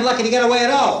were damn lucky to get away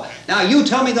at all. Now you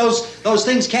tell me those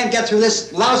things can't get through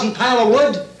this lousy pile of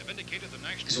wood?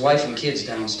 His wife and kids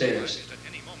downstairs.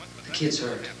 The kid's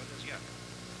hurt.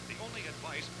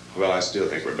 Well, I still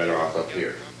think we're better off up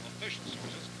here.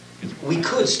 We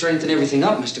could strengthen everything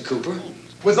up, Mr. Cooper.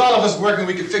 With all of us working,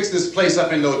 we could fix this place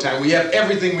up in no time. We have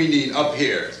everything we need up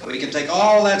here. We can take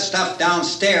all that stuff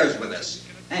downstairs with us.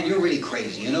 Man, you're really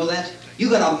crazy, you know that? You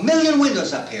got 1 million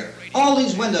windows up here. All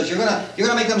these windows, you're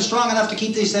gonna make them strong enough to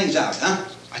keep these things out, huh?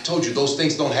 I told you those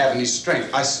things don't have any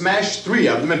strength. I smashed 3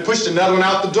 of them and pushed another one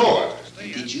out the door.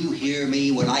 Did you hear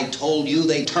me when I told you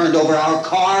they turned over our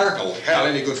car? Oh, hell,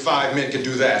 any good 5 men can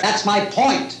do that. That's my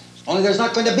point. Only there's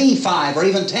not going to be 5 or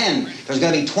even 10. There's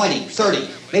going to be 20, 30,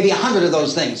 maybe 100 of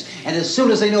those things. And as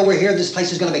soon as they know we're here, this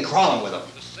place is going to be crawling with them.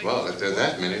 Well, if there are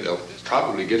that many, they'll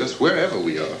probably get us wherever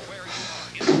we are.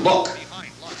 Look,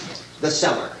 the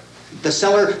cellar. The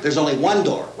cellar, there's only one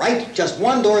door, right? Just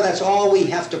one door, that's all we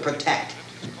have to protect.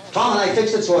 Tom and I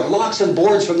fixed it so it locks and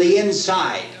boards from the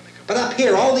inside. But up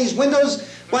here, all these windows,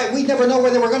 why, we'd never know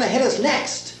where they were going to hit us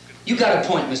next. You got a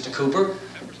point, Mr. Cooper.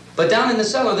 But down in the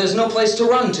cellar, there's no place to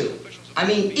run to. I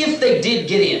mean, if they did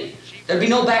get in, there'd be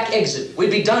no back exit.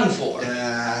 We'd be done for.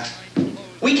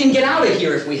 We can get out of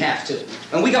here if we have to.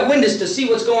 And we got windows to see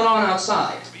what's going on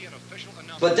outside.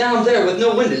 But down there with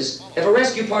no windows, if a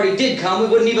rescue party did come, we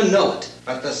wouldn't even know it.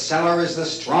 But the cellar is the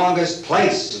strongest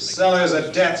place. The cellar is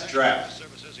a death trap.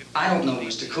 I don't know,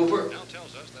 Mr. Cooper.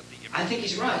 I think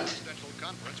he's right.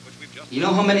 You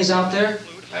know how many's out there?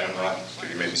 I don't know. I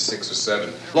figure maybe 6 or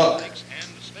 7. Look,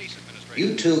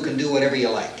 you two can do whatever you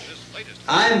like.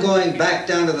 I'm going back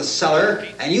down to the cellar,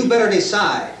 and you better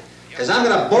decide. Because I'm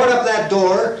going to board up that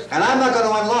door, and I'm not going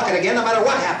to unlock it again no matter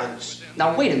what happens.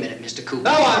 Now, wait a minute, Mr. Cooper.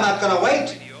 No, I'm not going to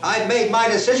wait. I've made my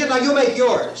decision, now you make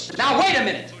yours. Now, wait a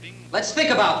minute. Let's think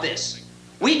about this.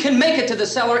 We can make it to the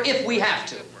cellar if we have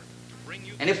to.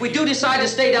 And if we do decide to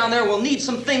stay down there, we'll need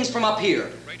some things from up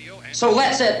here. So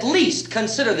let's at least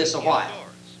consider this a while.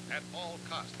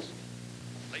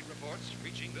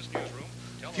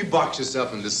 If you box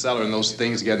yourself in this cellar and those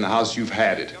things get in the house, you've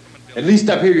had it. At least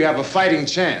up here you have a fighting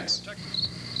chance.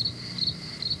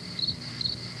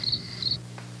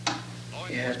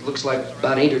 Yeah, it looks like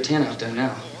about 8 or 10 out there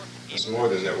now. There's more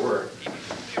than there were.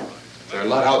 There are a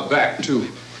lot out back, too.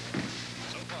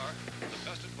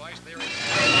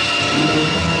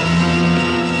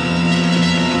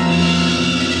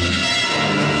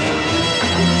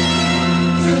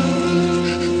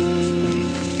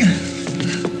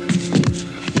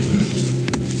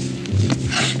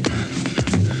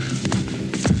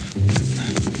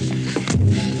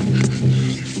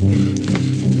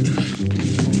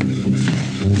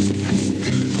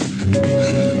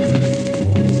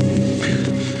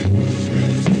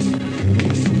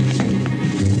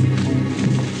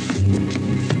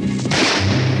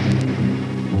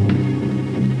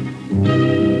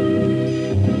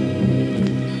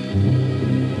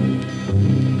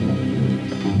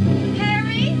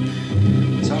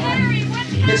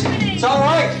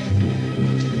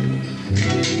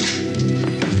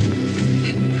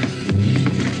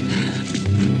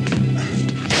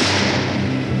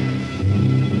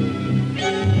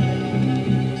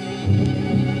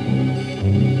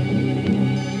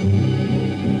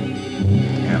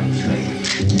 damn thing.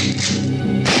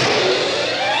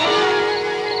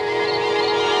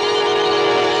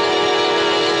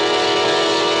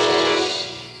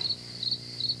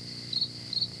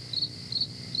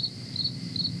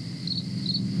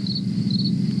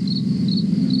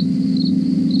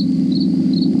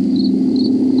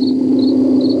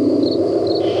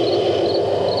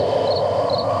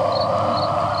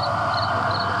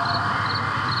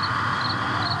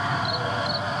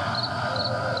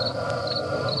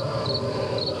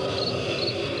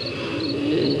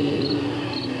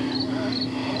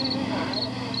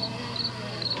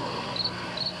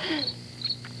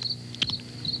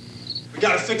 We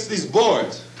gotta fix these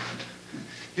boards.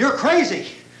 You're crazy.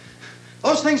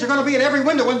 Those things are going to be at every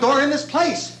window and door in this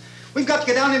place. We've got to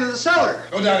get down into the cellar.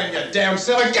 Go down in your damn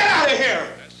cellar. Get out of here!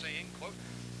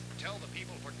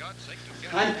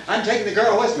 I'm taking the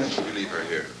girl with me. You leave her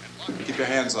here. Keep your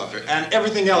hands off her. And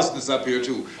everything else that's up here,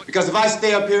 too. Because if I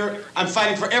stay up here, I'm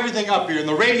fighting for everything up here. And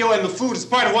the radio and the food is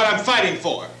part of what I'm fighting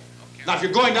for. Now, if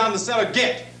you're going down the cellar,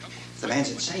 get. The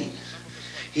man's insane.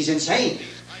 He's insane.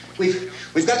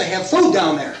 We've got to have food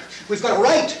down there. We've got a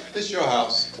right. This is your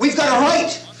house. We've got a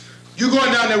right. You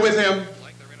going down there with him?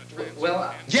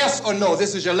 Well, yes or no?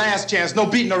 This is your last chance. No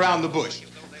beating around the bush.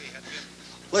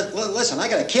 Listen, I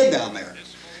got a kid down there.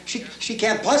 She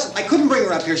can't possibly. I couldn't bring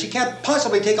her up here. She can't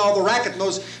possibly take all the racket and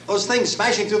those things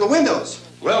smashing through the windows.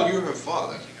 Well, you're her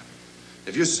father.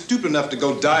 If you're stupid enough to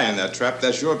go die in that trap,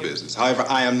 that's your business. However,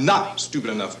 I am not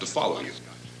stupid enough to follow you.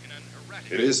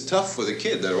 It is tough for the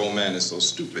kid that old man is so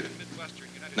stupid.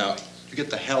 Now, you get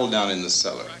the hell down in the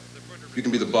cellar. You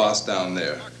can be the boss down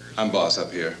there. I'm boss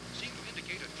up here.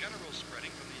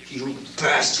 You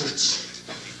bastards.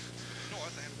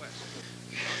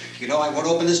 You know, I won't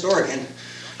open this door again.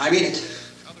 I mean it.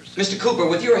 Mr. Cooper,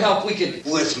 with your help, we could...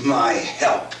 With my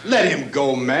help. Let him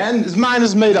go, man. His mind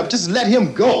is made up. Just let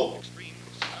him go.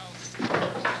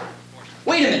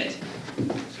 Wait a minute.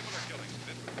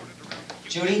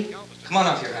 Judy, come on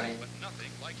up here, honey.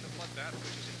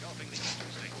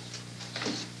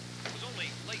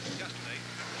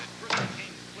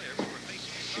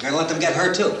 You're gonna let them get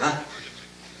hurt too, huh?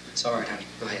 It's all right, honey.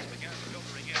 Go ahead.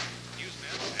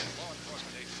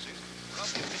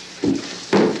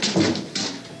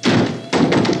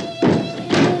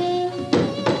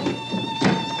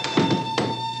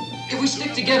 If we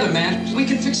stick together, man, we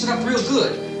can fix it up real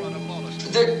good.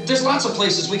 There's lots of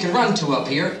places we can run to up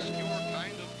here.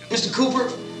 Mr. Cooper,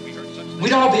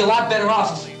 we'd all be a lot better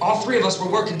off if all three of us were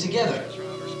working together.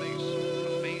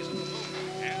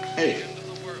 Hey.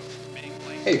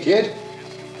 Hey, kid.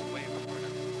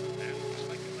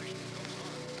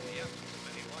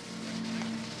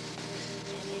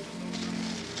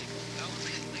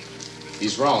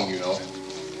 He's wrong, you know.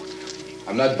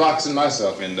 I'm not boxing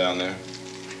myself in down there.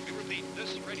 We repeat,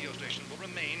 this radio station will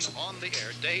remain on the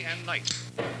air day and night.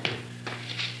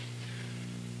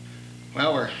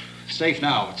 Well, we're safe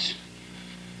now. It's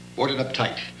boarded up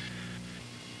tight.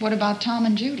 What about Tom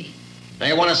and Judy?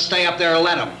 They want to stay up there,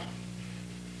 let them.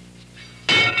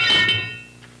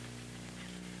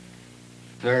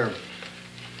 There are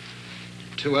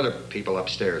two other people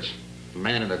upstairs, a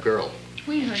man and a girl.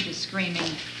 We heard you screaming.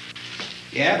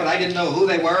 Yeah, but I didn't know who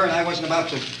they were, and I wasn't about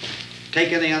to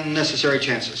take any unnecessary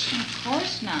chances. Of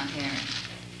course not, Harry.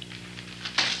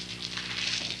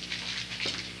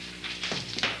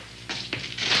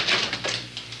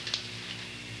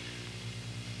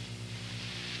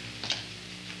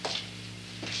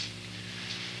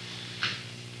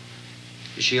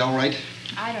 Is she all right?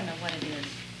 I don't know what it is.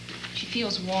 She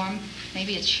feels warm.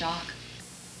 Maybe it's shock.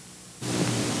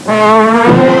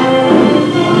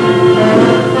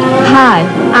 Hi,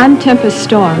 I'm Tempest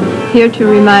Storm, here to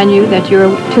remind you that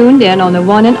you're tuned in on the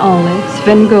one and only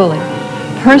Svengoolie.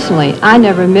 Personally, I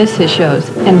never miss his shows.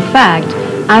 In fact,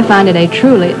 I find it a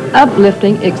truly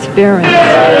uplifting experience.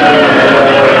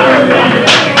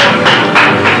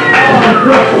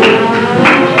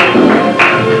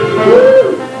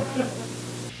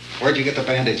 Where'd you get the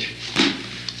bandage?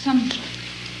 Some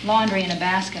laundry in a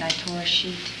basket. I tore a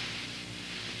sheet.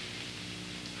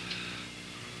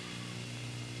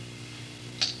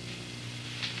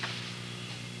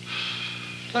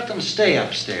 Let them stay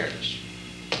upstairs.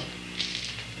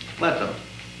 Let them.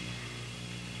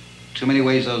 Too many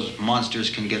ways those monsters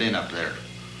can get in up there.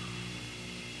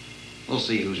 We'll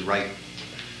see who's right.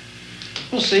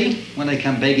 We'll see when they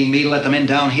come begging me to let them in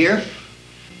down here.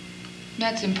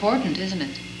 That's important, isn't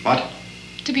it? What?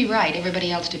 To be right,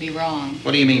 everybody else to be wrong.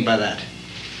 What do you mean by that?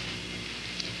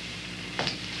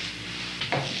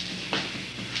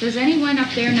 Does anyone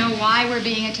up there know why we're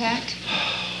being attacked?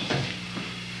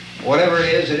 Whatever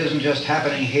it isn't just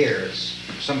happening here.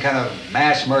 It's Some kind of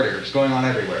mass murder. It's going on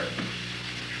everywhere.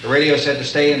 The radio said to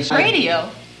stay inside. Radio?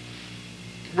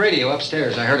 Radio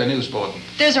upstairs. I heard a news bulletin.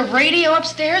 There's a radio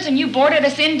upstairs and you boarded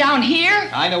us in down here?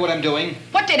 I know what I'm doing.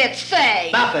 What did it say?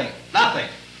 Nothing. Nothing.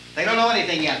 They don't know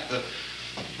anything yet.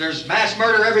 There's mass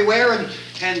murder everywhere,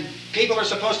 and people are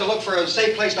supposed to look for a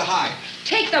safe place to hide.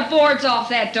 Take the boards off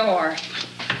that door.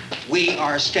 We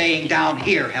are staying down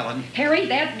here, Helen. Harry,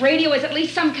 that radio is at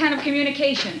least some kind of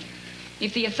communication.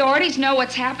 If the authorities know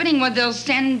what's happening, well, they'll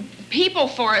send people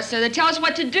for us, so they'll tell us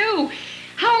what to do.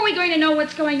 How are we going to know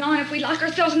what's going on if we lock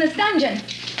ourselves in this dungeon?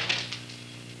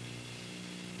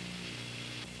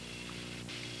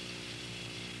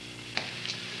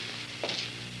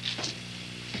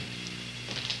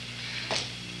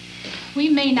 We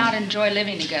may not enjoy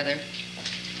living together,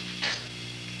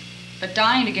 but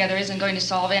dying together isn't going to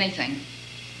solve anything.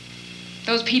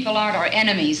 Those people aren't our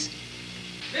enemies.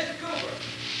 Mr. Cooper!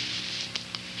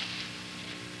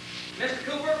 Mr.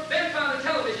 Cooper, Ben found a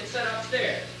television set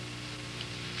upstairs.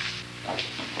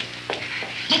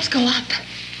 Let's go up.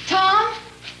 Tom?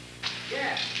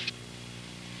 Yeah.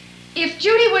 If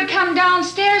Judy would come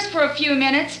downstairs for a few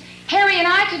minutes, Harry and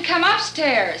I could come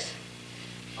upstairs.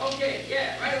 Okay,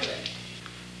 yeah, right away.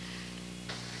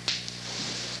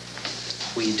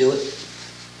 Will you do it?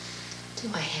 Do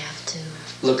I have to?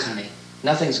 Look, honey,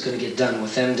 nothing's gonna get done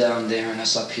with them down there and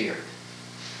us up here.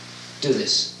 Do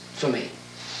this for me.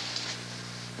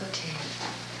 Okay.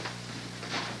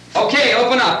 Okay,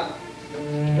 open up.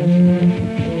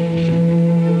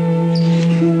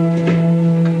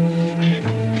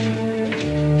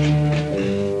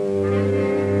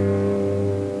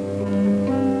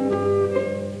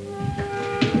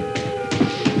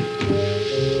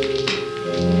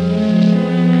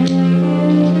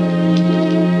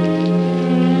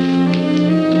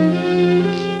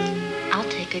 I'll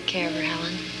take good care of her,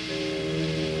 Helen.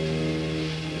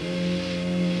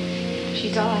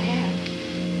 She's all I have.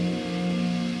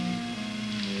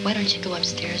 Why don't you go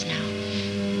upstairs now?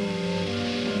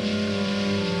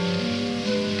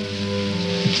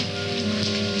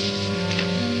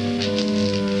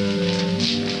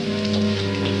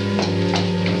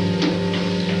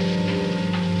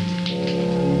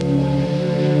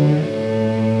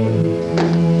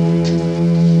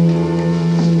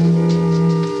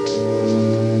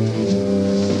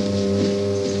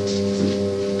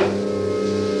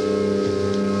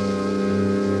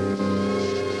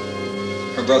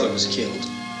 Her brother was killed.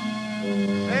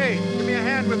 Hey, give me a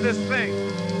hand with this thing.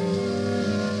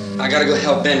 I gotta go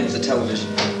help Ben with the television.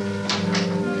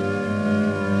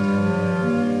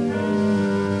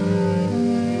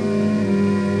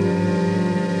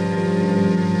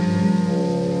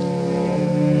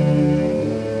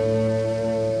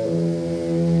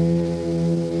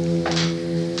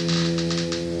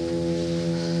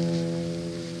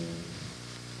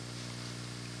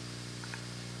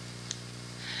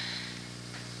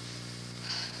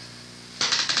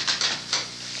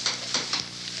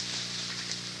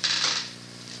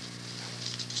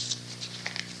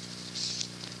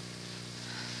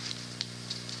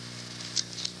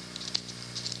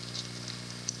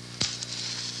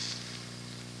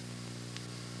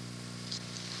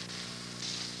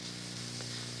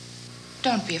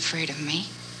 Don't be afraid of me.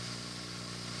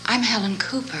 I'm Helen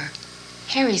Cooper,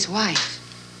 Harry's wife.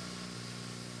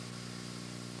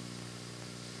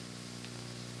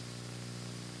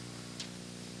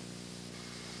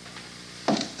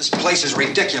 This place is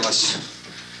ridiculous.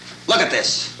 Look at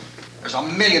this. There's a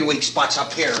million weak spots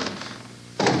up here.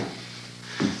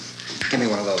 Give me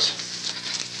one of those.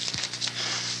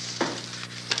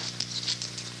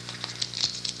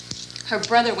 Her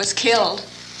brother was killed.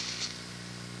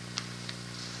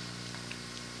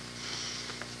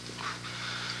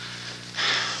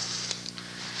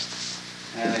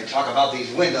 And they talk about these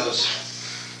windows.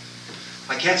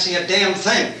 I can't see a damn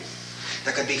thing.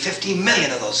 There could be 15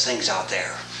 million of those things out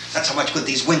there. That's how much good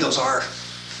these windows are.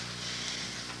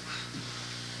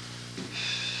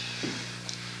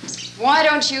 Why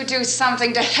don't you do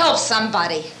something to help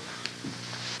somebody?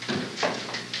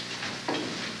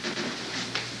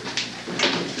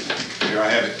 Here, I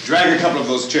have it. Drag a couple of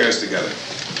those chairs together.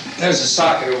 There's a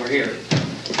socket over here.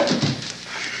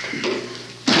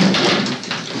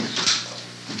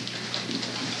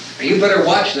 You better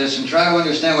watch this and try to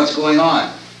understand what's going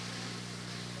on.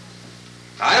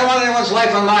 I don't want anyone's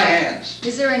life on my hands.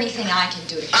 Is there anything I can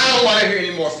do to help? I don't want to hear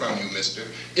any more from you, mister.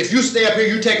 If you stay up here,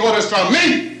 you take orders from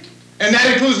me. And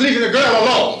that includes leaving the girl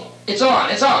alone. It's on,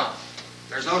 it's on.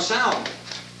 There's no sound.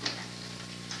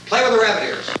 Play with the rabbit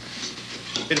ears.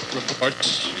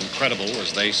 Reports, incredible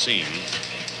as they seem,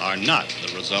 are not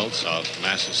the results of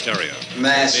mass hysteria.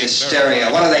 Mass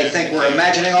hysteria. What do they think? We're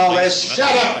imagining all this?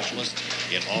 Shut up!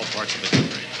 In all parts of the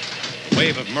country. The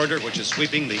wave of murder which is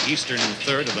sweeping the eastern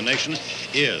third of the nation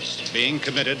is being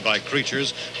committed by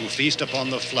creatures who feast upon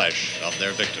the flesh of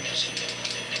their victims.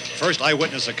 First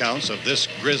eyewitness accounts of this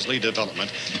grisly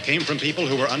development came from people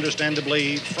who were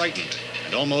understandably frightened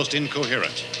and almost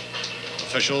incoherent.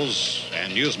 Officials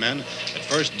and newsmen at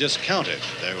first discounted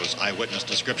those eyewitness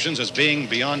descriptions as being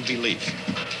beyond belief.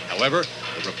 However,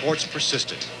 the reports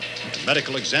persisted. And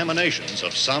medical examinations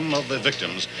of some of the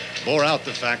victims bore out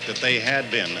the fact that they had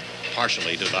been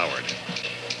partially devoured.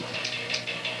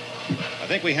 I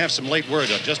think we have some late word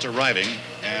just arriving,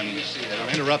 and I'll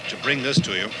interrupt to bring this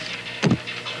to you.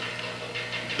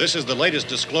 This is the latest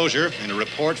disclosure in a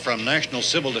report from National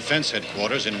Civil Defense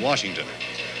Headquarters in Washington.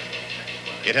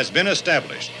 It has been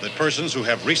established that persons who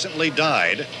have recently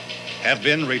died have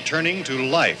been returning to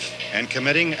life and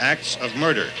committing acts of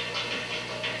murder.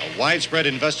 A widespread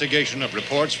investigation of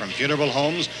reports from funeral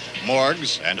homes,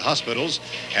 morgues, and hospitals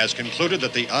has concluded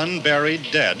that the unburied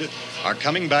dead are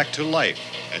coming back to life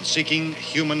and seeking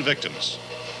human victims.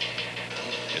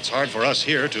 It's hard for us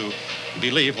here to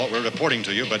believe what we're reporting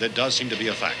to you, but it does seem to be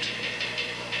a fact.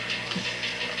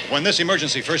 When this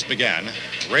emergency first began,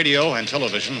 radio and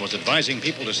television was advising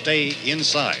people to stay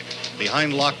inside,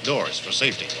 behind locked doors for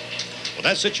safety. Well,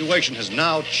 that situation has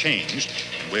now changed,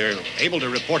 and we're able to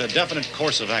report a definite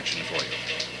course of action for you.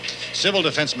 Civil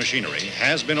defense machinery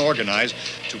has been organized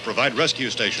to provide rescue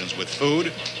stations with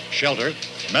food, shelter,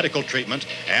 medical treatment,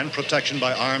 and protection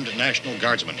by armed National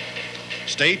Guardsmen.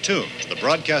 Stay tuned to the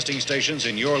broadcasting stations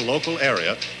in your local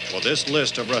area for this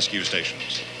list of rescue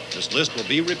stations. This list will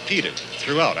be repeated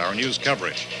throughout our news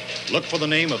coverage. Look for the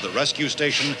name of the rescue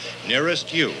station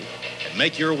nearest you and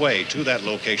make your way to that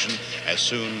location as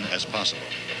soon as possible.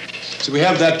 So we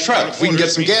have that truck. We can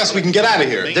get some gas, we can get out of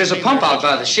here. There's a pump out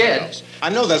by the shed. I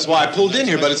know, that's why I pulled in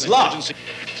here, but it's locked.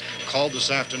 Called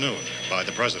this afternoon by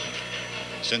the President.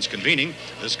 Since convening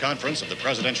this conference of the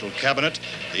Presidential Cabinet,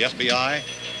 the FBI,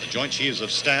 the Joint Chiefs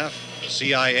of Staff, the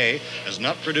CIA has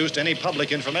not produced any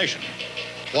public information.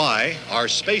 Why are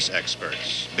space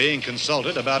experts being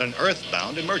consulted about an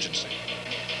Earthbound emergency?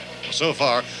 So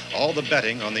far, all the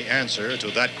betting on the answer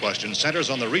to that question centers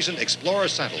on the recent Explorer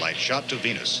satellite shot to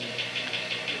Venus.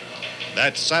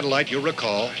 That satellite, you'll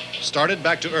recall, started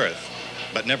back to Earth,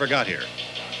 but never got here.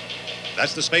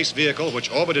 That's the space vehicle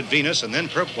which orbited Venus and then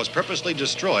was purposely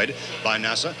destroyed by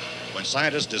NASA when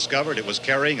scientists discovered it was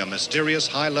carrying a mysterious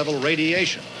high-level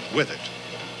radiation with it.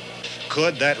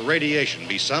 Could that radiation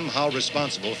be somehow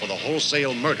responsible for the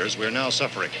wholesale murders we're now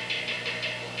suffering?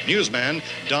 Newsman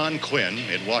Don Quinn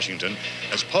in Washington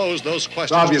has posed those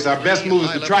questions. It's obvious our best move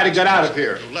is to try to get out of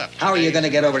here. How are you going to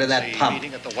get over to that pump?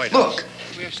 Look!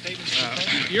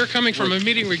 You're coming from a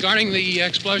meeting regarding the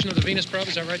explosion of the Venus probe,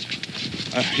 is that right?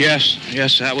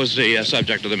 Yes, that was the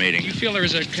subject of the meeting. You feel there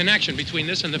is a connection between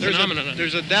this and the phenomenon?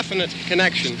 There's a definite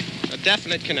connection.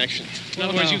 In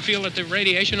other words, you feel that the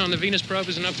radiation on the Venus probe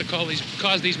is enough to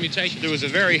cause these mutations? There was a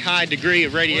very high degree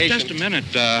of radiation. Well, just a minute.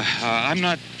 I'm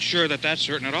not sure that that's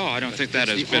certain at all. I don't think that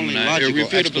has been logical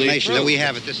explanation that we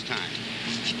have at this time.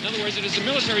 In other words, it is the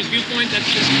military's viewpoint that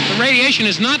the radiation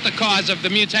is not the cause of the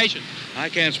mutation. I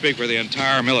can't speak for the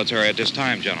entire military at this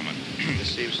time, gentlemen.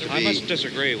 This seems to be... I must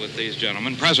disagree with these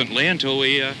gentlemen presently until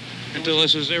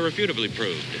this is irrefutably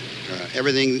proved.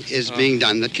 Everything is being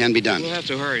done that can be done. We'll have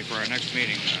to hurry for our next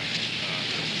meeting.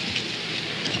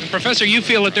 Professor, you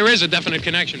feel that there is a definite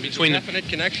connection between them? Definite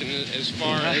connection as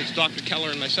far as Dr.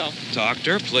 Keller and myself.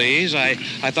 Doctor, please. I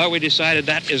thought we decided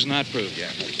that is not proved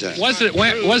yet. Was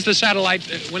the satellite,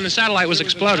 when the satellite was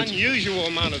exploded? An unusual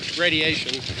amount of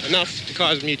radiation, enough to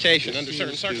cause mutation under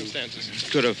certain circumstances.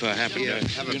 Could have happened.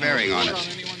 Have a bearing on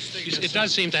it. It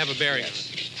does seem to have a bearing.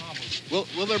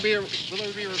 Will there be a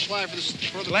reply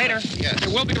for the later? Yes.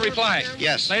 There will be a reply.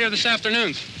 Yes. Later this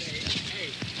afternoon.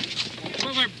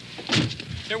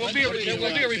 There will be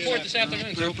a report this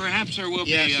afternoon. Well, perhaps there will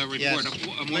be a report, yes.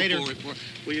 a later report.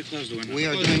 Will you close the window? We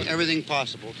are doing everything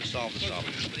possible to solve the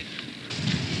problem.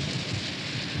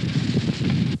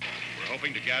 We're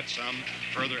hoping to get some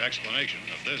further explanation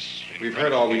of this. We've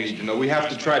heard all we need to know. We have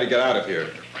to try to get out of here.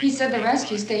 He said the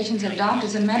rescue stations have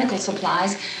doctors and medical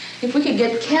supplies. If we could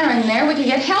get care in there, we could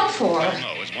get help for her.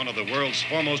 Well, is one of the world's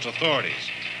foremost authorities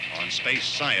on space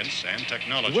science and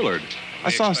technology. Willard. I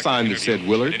saw a sign that said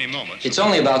Willard. It's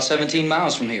only about 17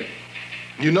 miles from here.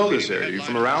 You know this area. You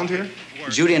from around here?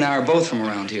 Judy and I are both from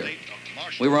around here.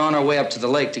 We were on our way up to the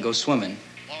lake to go swimming,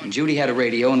 and Judy had a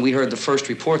radio, and we heard the first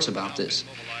reports about this.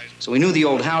 So we knew the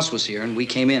old house was here, and we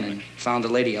came in and found the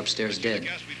lady upstairs dead.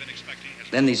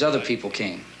 Then these other people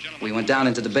came. We went down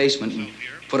into the basement and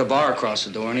put a bar across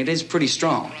the door, and it is pretty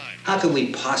strong. How can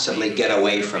we possibly get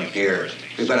away from here?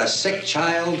 We've got a sick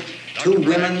child, 2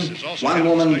 women, 1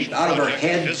 woman out of her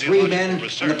head, 3 men,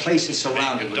 and the place is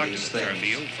surrounded with these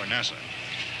things. For NASA.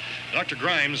 Dr.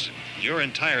 Grimes, your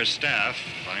entire staff,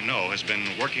 I know, has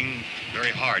been working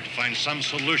very hard to find some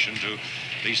solution to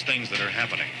these things that are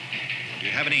happening. Do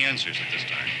you have any answers at this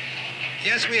time?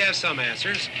 Yes, we have some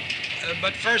answers.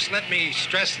 But first, let me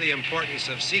stress the importance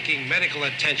of seeking medical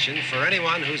attention for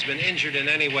anyone who's been injured in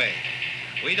any way.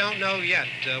 We don't know yet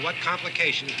what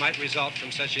complications might result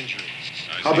from such injuries.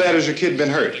 How bad has your kid been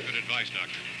hurt? Good advice,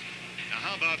 Doctor. Now,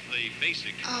 how about the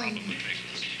basic problem with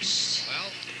patients?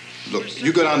 Look,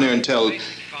 you go down there and tell...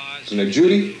 Now,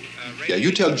 Judy? Yeah,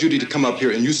 you tell Judy to come up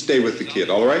here and you stay with the kid,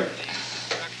 all right?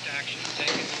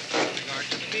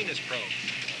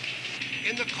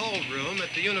 In the cold room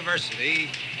at the university,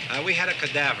 we had a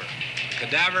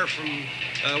cadaver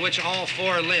from which all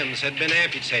 4 limbs had been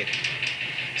amputated.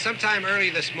 Sometime early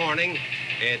this morning,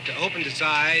 it opened its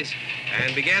eyes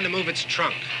and began to move its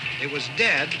trunk. It was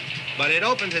dead, but it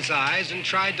opened its eyes and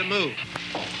tried to move.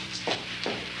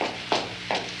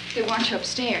 They want you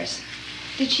upstairs.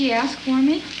 Did she ask for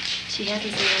me? She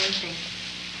hasn't said anything.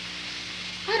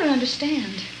 I don't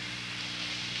understand.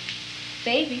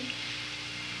 Baby.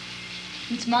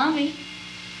 It's Mommy.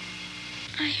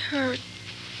 I heard.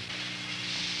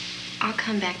 I'll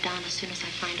come back down as soon as I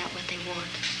find out what they want.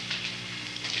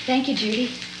 Thank you,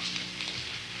 Judy.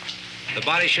 The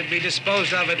body should be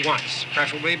disposed of at once,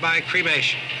 preferably by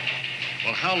cremation.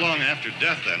 Well, how long after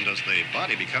death, then, does the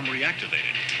body become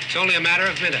reactivated? It's only a matter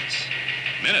of minutes.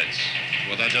 Minutes?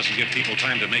 Well, that doesn't give people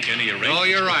time to make any arrangements. No,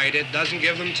 you're right. It doesn't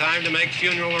give them time to make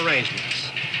funeral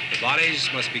arrangements. The bodies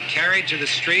must be carried to the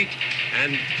street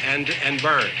and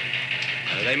burned.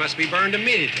 They must be burned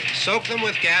immediately. Soak them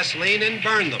with gasoline and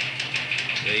burn them.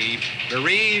 The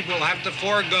bereaved will have to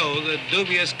forego the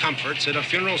dubious comforts that a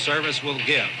funeral service will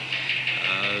give.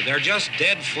 They're just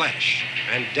dead flesh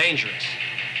and dangerous.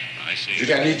 I see.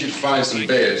 Judy, I need you to find some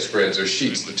bedspreads or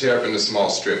sheets to tear up into small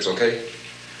strips, okay?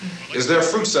 Is there a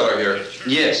fruit cellar here?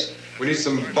 Yes. We need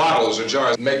some bottles or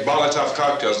jars to make Molotov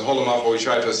cocktails and hold them off while we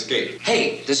try to escape.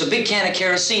 Hey, there's a big can of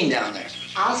kerosene down there.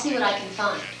 I'll see what I can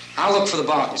find. I'll look for the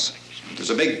bottles. There's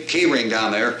a big key ring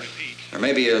down there. There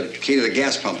may be a key to the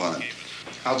gas pump on it.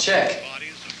 I'll check.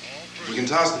 We can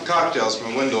toss the cocktails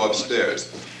from a window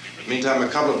upstairs. Meantime, a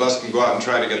couple of us can go out and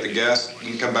try to get the gas. We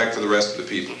can come back for the rest of the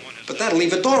people. But that'll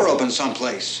leave a door open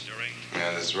someplace.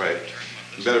 Yeah, that's right.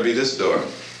 It better be this door.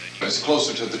 It's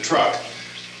closer to the truck.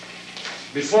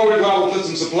 Before we go out, we'll put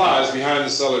some supplies behind the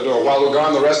cellar door. While we're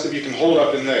gone, the rest of you can hold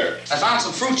up in there. I found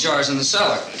some fruit jars in the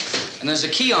cellar. And there's a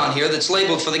key on here that's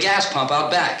labeled for the gas pump out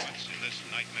back.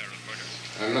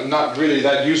 I'm not really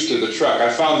that used to the truck.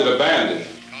 I found it abandoned.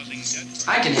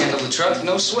 I can handle the truck,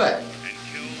 no sweat.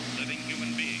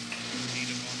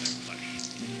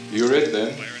 You're it,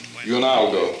 then. You and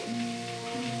I'll go.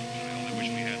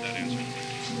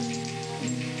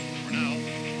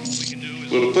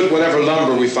 We'll put whatever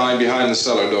lumber we find behind the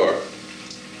cellar door.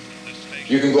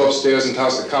 You can go upstairs and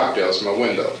toss the cocktails from a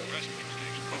window.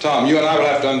 Tom, you and I will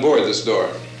have to unboard this door.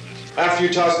 After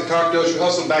you toss the cocktails, you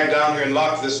hustle back down here and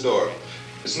lock this door.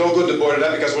 It's no good to board it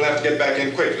up because we'll have to get back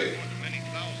in quickly.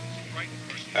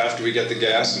 After we get the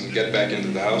gas and get back into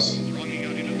the house,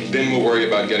 then we'll worry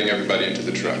about getting everybody into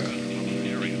the truck.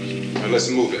 Now let's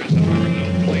move it.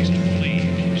 No place to flee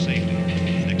for safety,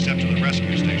 except to the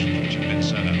rescue stations which have been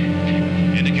set up.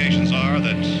 Indications are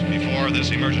that before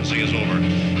this emergency is over,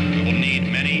 we will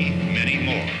need many, many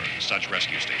more such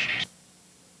rescue stations.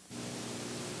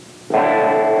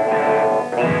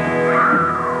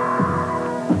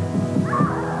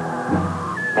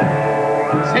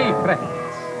 Say,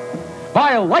 friends,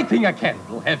 while lighting a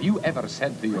candle, have you ever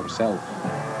said to yourself,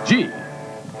 gee,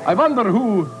 I wonder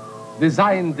who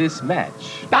designed this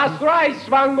match? That's right,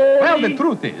 Svengoolie. Well, the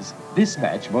truth is, this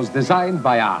match was designed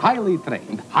by a highly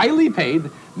trained, highly paid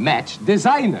match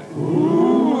designer.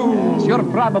 Yes, you're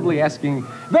probably asking,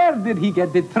 where did he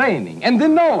get the training and the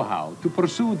know-how to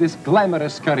pursue this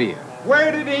glamorous career?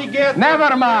 Where did he get...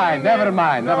 Never mind.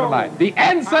 The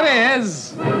answer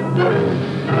is...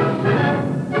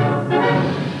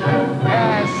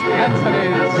 Yes, the answer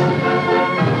is...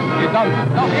 You don't...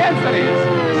 No, the answer is...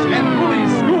 Svengoolie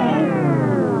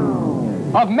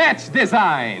School of Match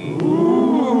Design.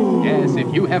 Yes,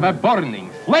 if you have a burning,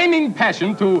 flaming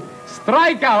passion to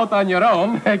strike out on your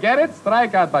own, get it?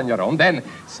 Strike out on your own, then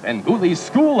Svengoolie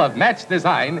School of Match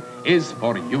Design is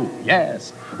for you.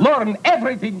 Yes, learn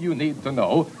everything you need to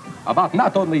know about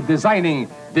not only designing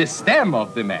the stem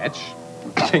of the match,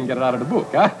 You can get it out of the book,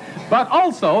 huh? But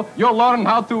also, you'll learn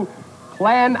how to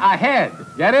plan ahead.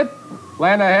 Get it?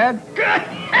 Plan ahead?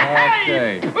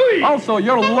 Okay. Also,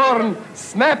 you'll learn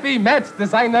snappy match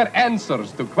designer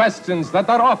answers to questions that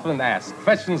are often asked.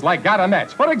 Questions like, got a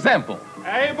match? For example.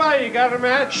 Hey, buddy, you got a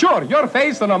match? Sure, your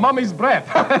face and a mummy's breath.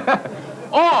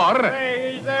 Or...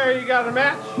 Hey, there, you got a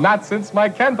match? Not since my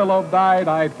cantaloupe died.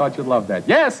 I thought you'd love that.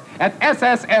 Yes, at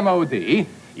SSMOD,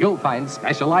 you'll find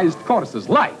specialized courses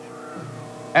like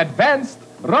Advanced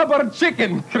Rubber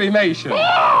Chicken Cremation.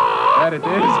 There it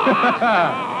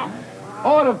is.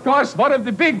 Or, of course, one of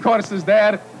the big courses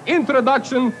there,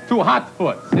 Introduction to Hot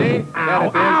Foot. See? There it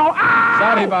is.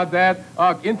 Sorry about that.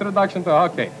 Introduction to...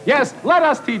 Okay. Yes, let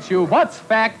us teach you what's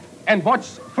fact and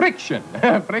what's friction.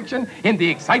 Friction in the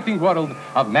exciting world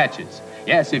of matches.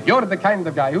 Yes, if you're the kind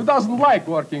of guy who doesn't like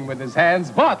working with his hands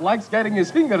but likes getting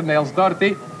his fingernails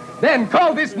dirty, then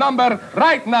call this number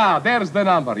right now. There's the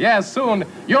number. Yes, soon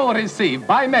you'll receive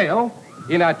by mail,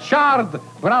 in a charred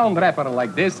brown wrapper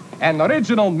like this, an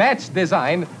original match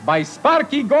design by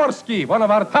Sparky Gorski, one of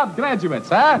our top graduates,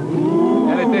 huh?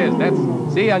 There it is.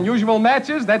 That's, see, unusual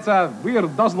matches. That's a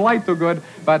weird, doesn't light too good,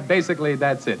 but basically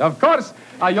that's it. Of course,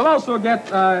 you'll also get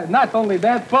not only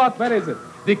that, but where is it?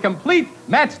 The complete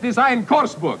match design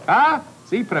course book, huh?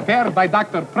 See, prepared by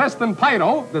Dr. Preston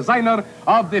Pyro, designer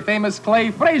of the famous Clay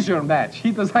Frazier match.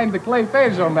 He designed the Clay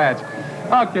Frazier match.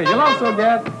 Okay, you'll also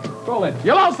get...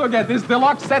 You'll also get this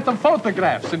deluxe set of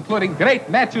photographs, including great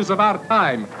matches of our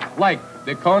time, like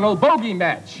the Colonel Bogey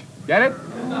match. Get it?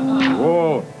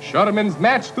 Oh, Sherman's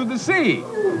match to the sea.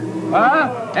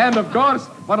 And, of course,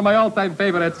 one of my all-time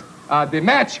favorites, the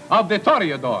match of the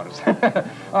Toreadors.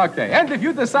 Okay, and if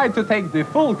you decide to take the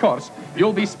full course,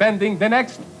 you'll be spending the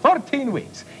next 14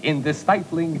 weeks in the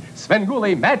stifling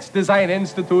Svengoolie Match Design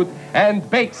Institute and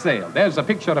Bake Sale. There's a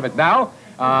picture of it now.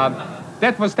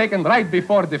 That was taken right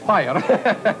before the fire.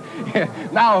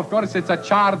 Now, of course, it's a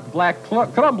charred black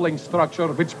crumbling structure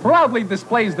which proudly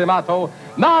displays the motto,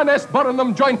 Non est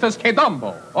burnum jointus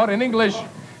cadumbo, or in English,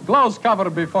 close cover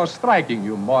before striking,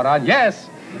 you moron. Yes,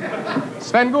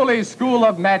 Svengoolie School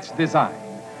of Match Design.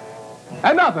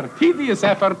 Another tedious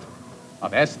effort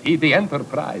of STD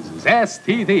Enterprises.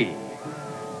 STD,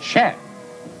 sham,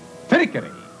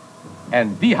 trickery,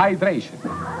 and dehydration.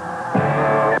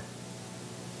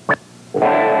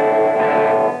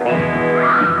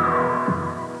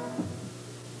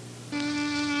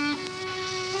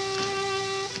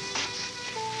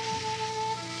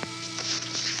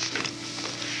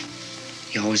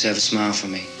 You always have a smile for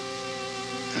me.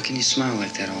 How can you smile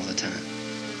like that all the time?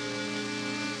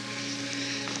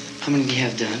 How many do you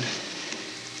have done?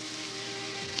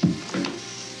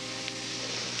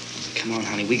 Come on,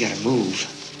 honey, we gotta move.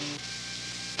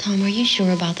 Tom, are you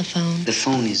sure about the phone? The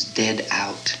phone is dead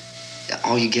out.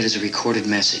 All you get is a recorded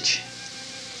message.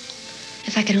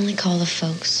 If I could only call the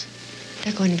folks.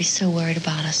 They're going to be so worried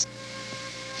about us.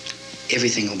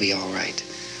 Everything will be all right.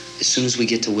 As soon as we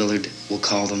get to Willard, we'll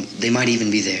call them. They might even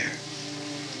be there.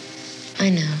 I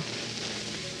know.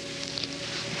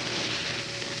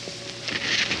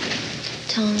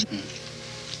 Tom,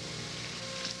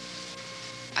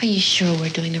 are you sure we're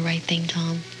doing the right thing,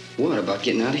 Tom? What, about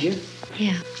getting out of here?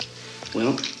 Yeah.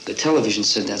 Well, the television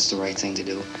said that's the right thing to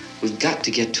do. We've got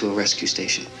to get to a rescue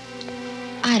station.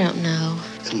 I don't know.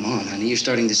 Come on, honey, you're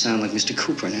starting to sound like Mr.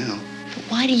 Cooper now. But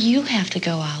why do you have to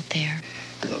go out there?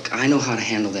 Look, I know how to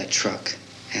handle that truck,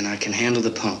 and I can handle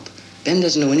the pump. Ben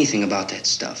doesn't know anything about that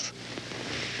stuff.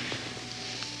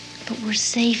 But we're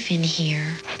safe in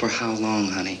here. For how long,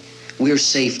 honey? We're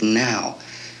safe now,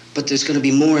 but there's going to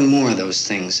be more and more of those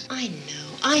things.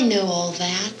 I know all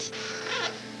that.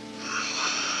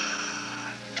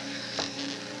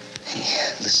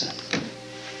 Hey, listen.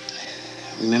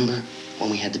 Remember when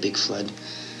we had the big flood?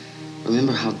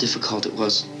 Remember how difficult it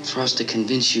was for us to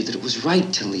convince you that it was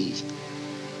right to leave?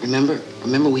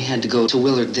 Remember we had to go to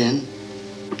Willard then?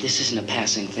 This isn't a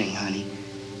passing thing, honey.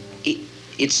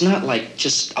 It's not like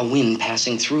just a wind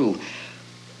passing through.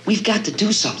 We've got to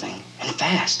do something, and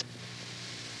fast.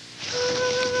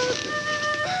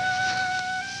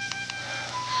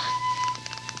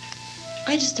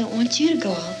 I just don't want you to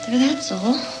go out there, that's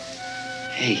all.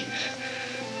 Hey,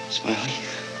 Smiley,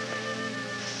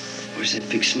 where's that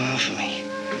big smile for me?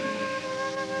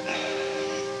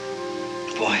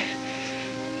 Boy,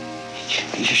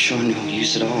 you're sure no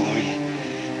use at all, are you?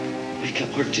 We've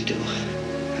got work to do,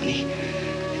 honey.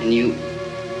 And you...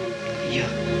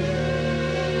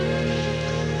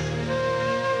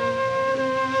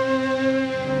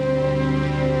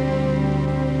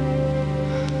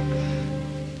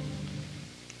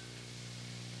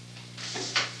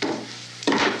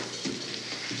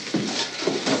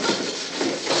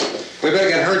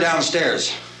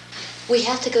 downstairs. We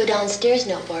have to go downstairs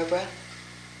now, Barbara.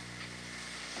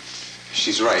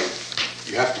 She's right.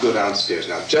 You have to go downstairs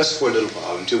now, just for a little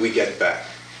while, until we get back.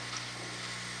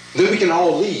 Then we can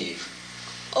all leave.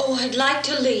 Oh, I'd like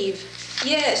to leave.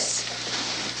 Yes.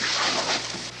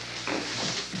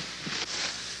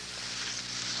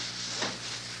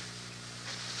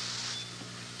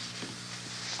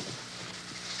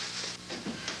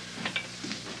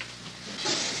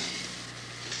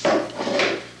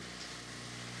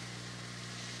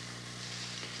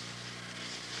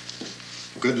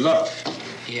 Good luck.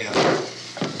 Yeah.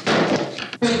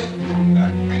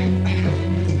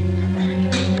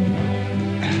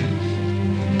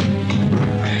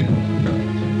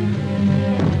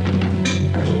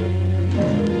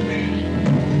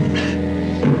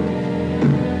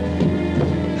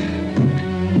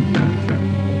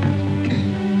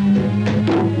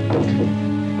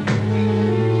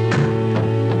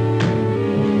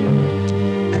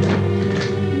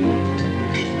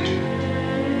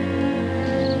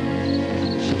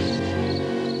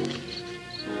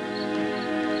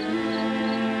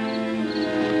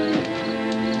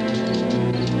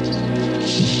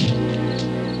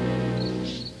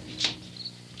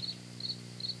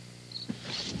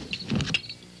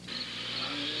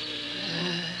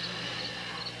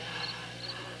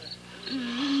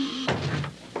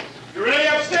 You ready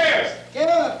upstairs?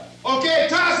 Yeah. Okay,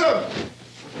 toss them.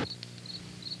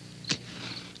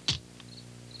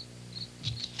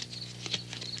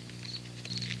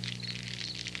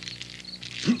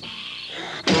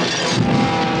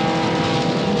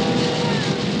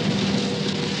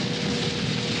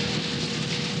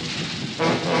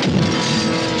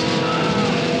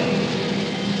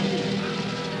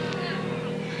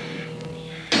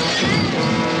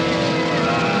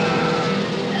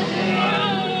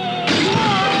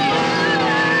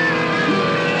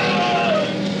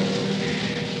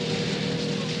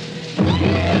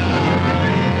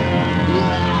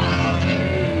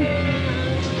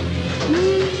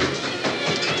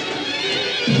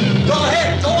 Go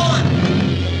ahead, go on.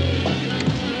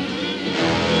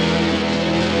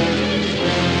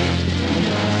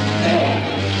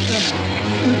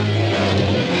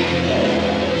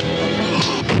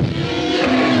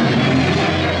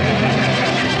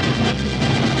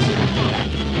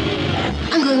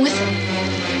 I'm going with him.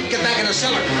 Get back in the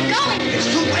cellar. I'm going. It's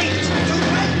too late. It's too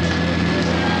late.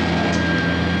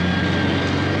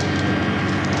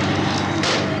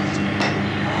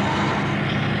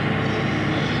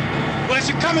 Where's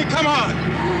you coming? Come on.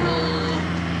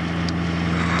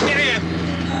 Get in.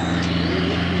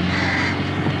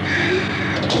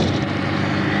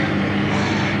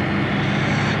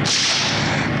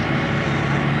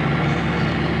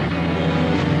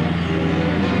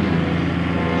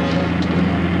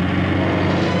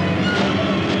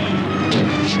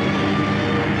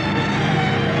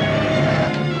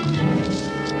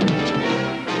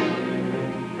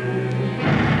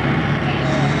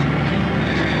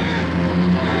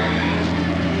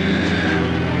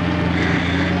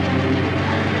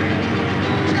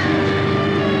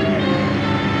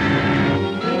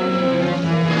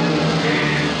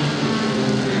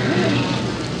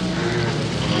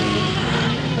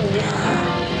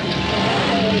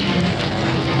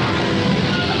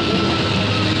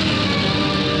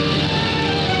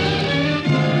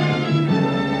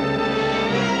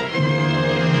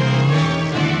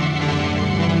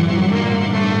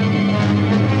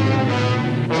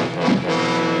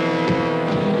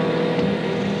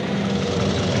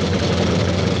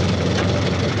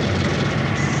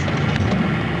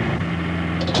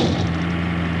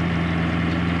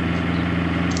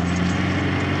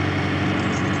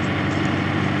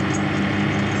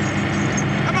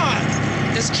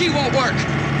 This key won't work.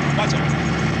 Watch it.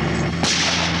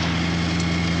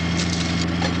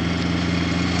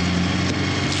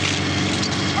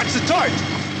 Watch the torch.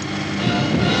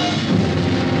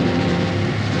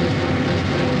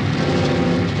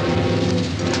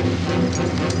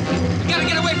 We gotta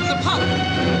get away from the pump.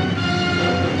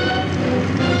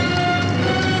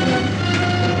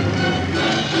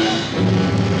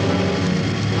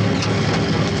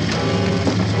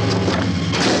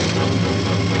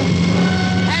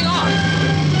 Hang on.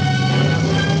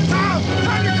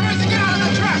 Tom, you're crazy. Get out of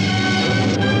the truck.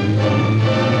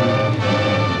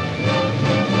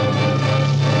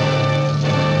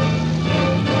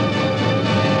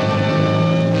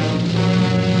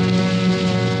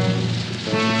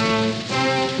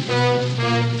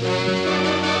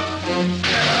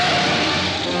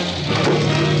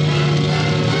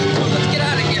 Let's get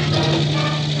out of here.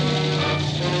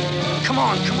 Come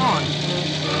on, come on.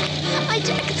 My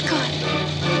jacket's caught.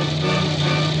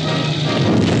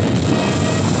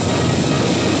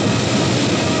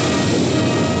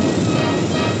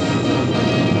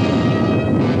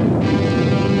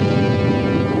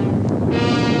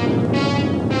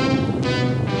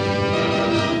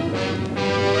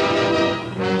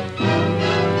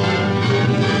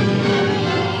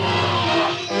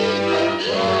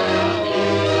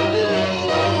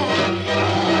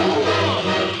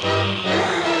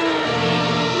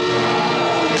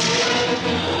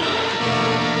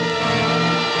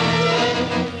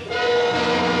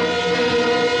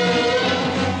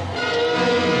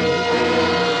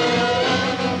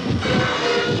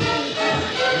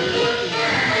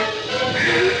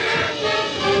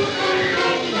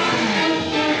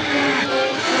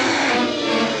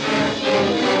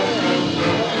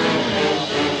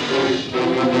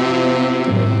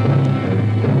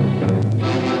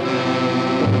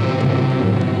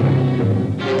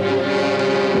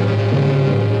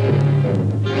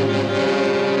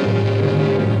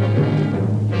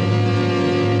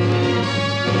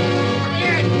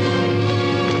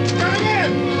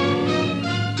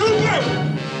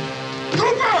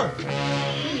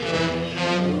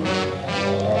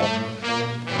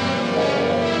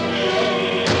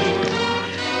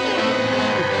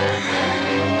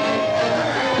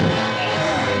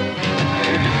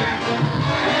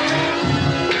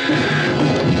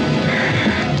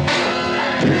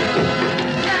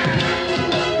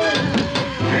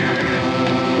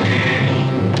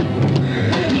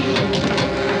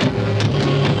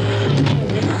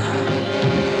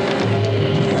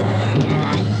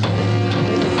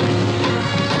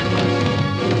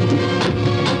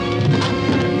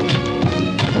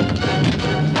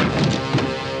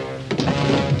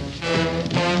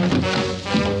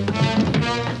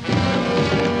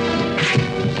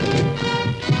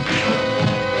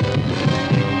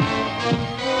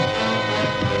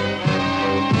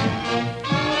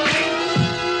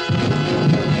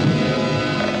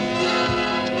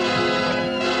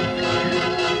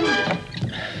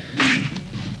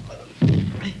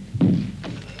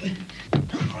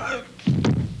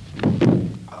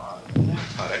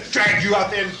 you out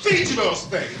there and feed you those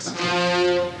things.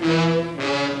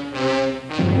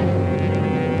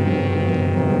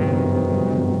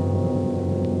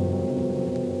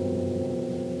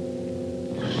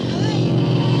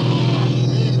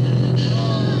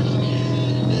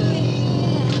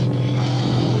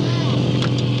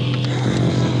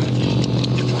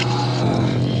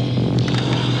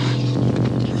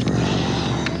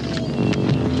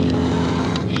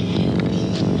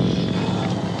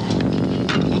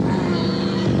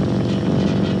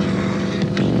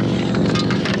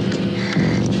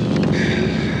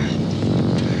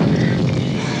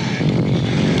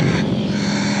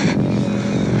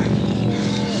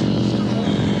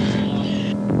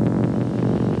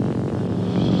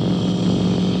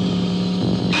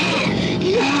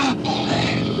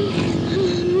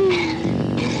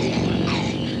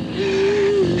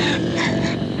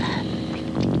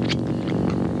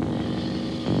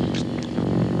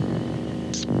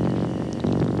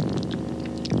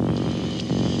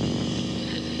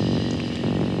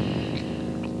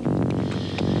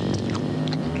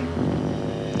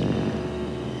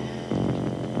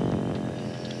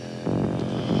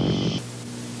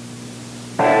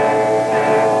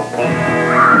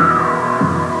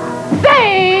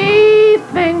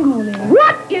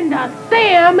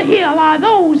 Hill are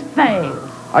those things?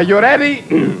 Are you ready?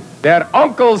 They're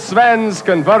Uncle Sven's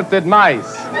converted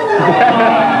mice.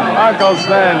 Uncle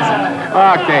Sven's.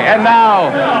 Okay, and now...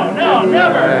 No,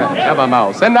 never. Have a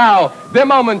mouse. And now, the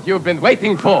moment you've been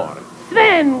waiting for.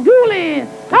 Svengoolie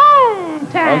song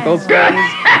time. Uncle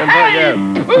Sven's converted...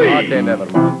 Okay, never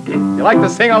mind. You like to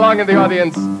sing along in the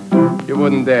audience? You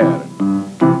wouldn't dare.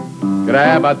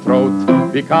 Grab a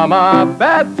throat, become a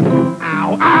bat.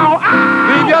 Ow, ow,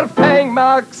 ow! Leave your fang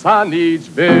marks on each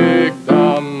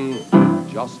victim.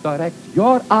 Just direct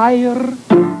your ire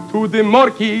to the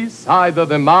murky side of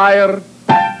the mire.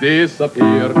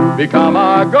 Disappear, become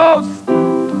a ghost.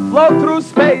 Float through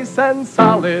space and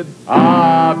solid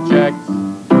objects.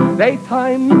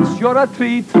 Daytimes, you're a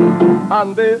treat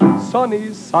on the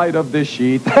sunny side of the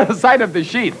sheet. Side of the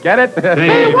sheet, get it?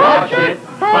 They watch it,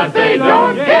 but they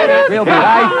don't get it. We'll be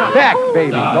right back,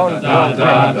 baby. Don't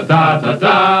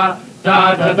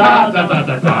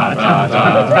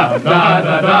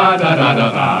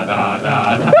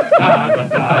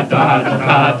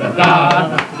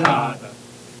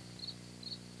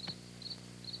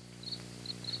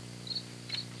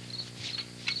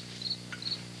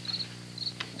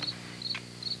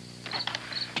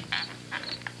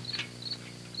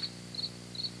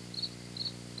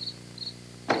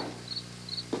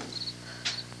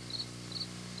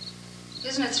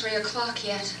Isn't it 3 o'clock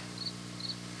yet?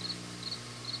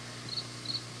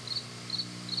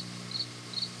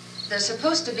 There's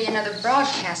supposed to be another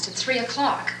broadcast at 3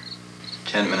 o'clock.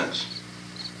 10 minutes.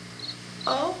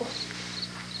 Oh,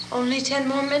 only 10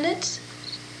 more minutes?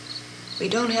 We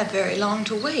don't have very long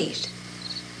to wait.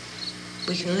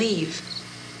 We can leave.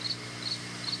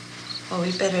 Oh,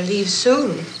 we'd better leave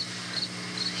soon.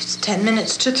 It's 10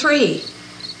 minutes to 3.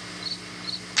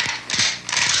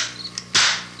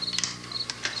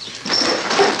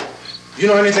 You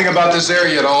know anything about this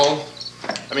area at all?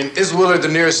 I mean, is Willard the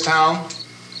nearest town?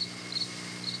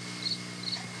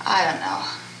 I don't know.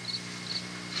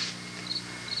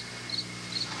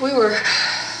 We were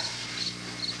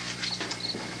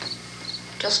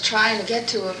just trying to get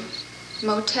to a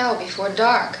motel before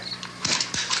dark.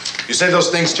 You say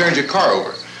those things turned your car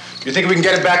over. You think we can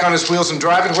get it back on its wheels and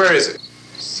drive it? Where is it?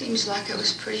 Seems like it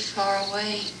was pretty far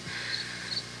away.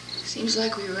 Seems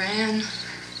like we ran.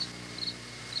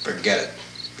 Forget it.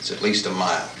 It's at least a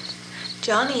mile.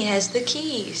 Johnny has the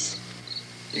keys.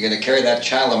 You're gonna carry that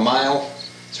child a mile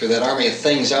through that army of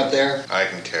things out there? I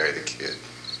can carry the kid.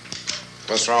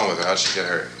 What's wrong with her? How'd she get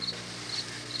hurt?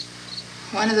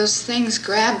 One of those things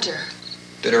grabbed her.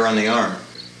 Bit her on the arm.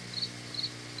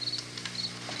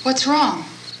 What's wrong?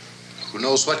 Who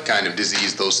knows what kind of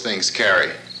disease those things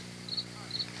carry?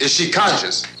 Is she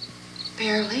conscious?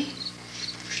 Barely.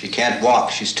 She can't walk.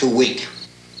 She's too weak.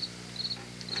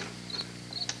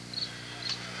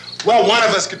 Well, one of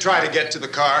us could try to get to the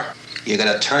car. You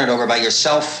gonna turn it over by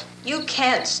yourself? You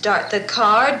can't start the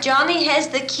car. Johnny has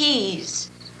the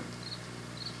keys.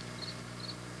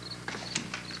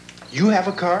 You have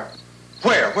a car?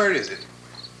 Where? Where is it?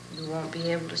 You won't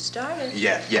be able to start it.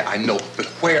 Yeah, I know, but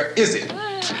where is it?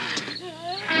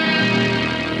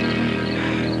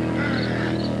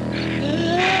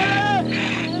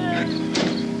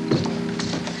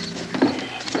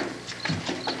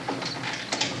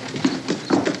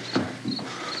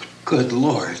 Good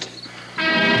Lord.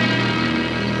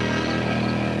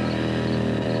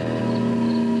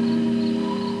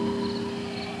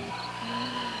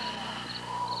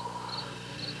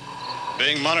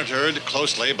 being monitored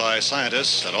closely by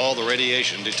scientists at all the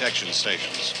radiation detection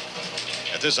stations.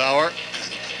 At this hour,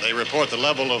 they report the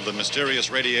level of the mysterious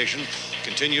radiation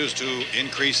continues to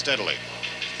increase steadily.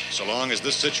 So long as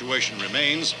this situation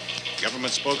remains,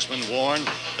 government spokesmen warn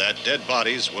that dead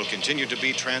bodies will continue to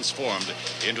be transformed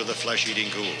into the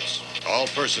flesh-eating ghouls. All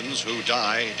persons who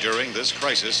die during this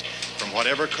crisis, from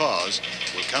whatever cause,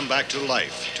 will come back to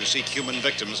life to seek human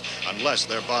victims unless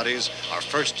their bodies are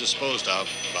first disposed of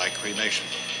by cremation.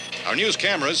 Our news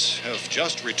cameras have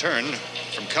just returned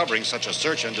from covering such a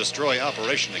search and destroy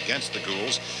operation against the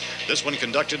ghouls, this one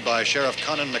conducted by Sheriff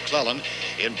Conan McClellan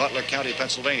in Butler County,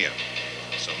 Pennsylvania.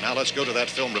 So now let's go to that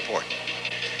film report.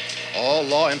 All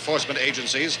law enforcement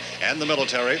agencies and the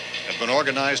military have been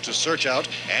organized to search out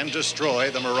and destroy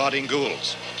the marauding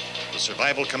ghouls. The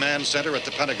Survival Command Center at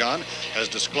the Pentagon has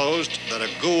disclosed that a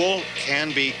ghoul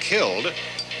can be killed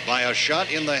by a shot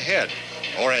in the head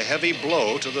or a heavy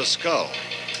blow to the skull.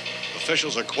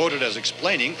 Officials are quoted as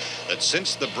explaining that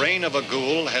since the brain of a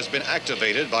ghoul has been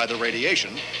activated by the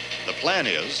radiation, the plan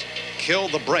is kill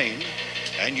the brain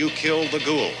and you kill the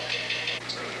ghoul.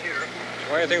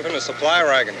 Anything from the supply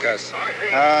wagon, Gus?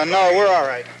 No, we're all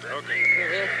right.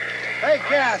 Okay. Hey,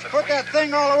 Cass, put that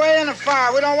thing all the way in the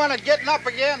fire. We don't want it getting up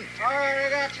again. All right, I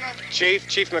got you.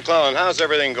 Chief McClellan, how's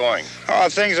everything going? Oh,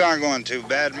 things aren't going too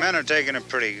bad. Men are taking it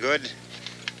pretty good.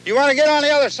 You want to get on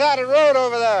the other side of the road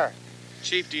over there?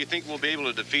 Chief, do you think we'll be able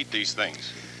to defeat these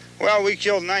things? Well, we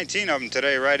killed 19 of them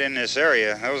today right in this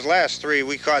area. Those last 3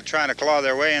 we caught trying to claw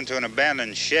their way into an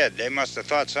abandoned shed. They must have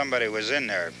thought somebody was in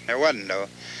there. There wasn't, though.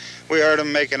 We heard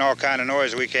them making all kind of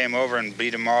noise. We came over and beat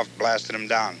them off, blasted them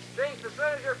down. Chief, as soon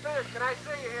as you're finished, can I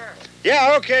see you here?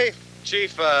 Yeah, okay.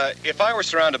 Chief, if I were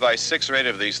surrounded by 6 or 8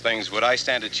 of these things, would I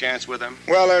stand a chance with them?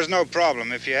 Well, there's no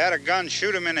problem. If you had a gun,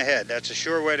 shoot them in the head. That's a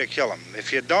sure way to kill them.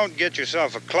 If you don't, get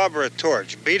yourself a club or a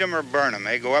torch. Beat them or burn them.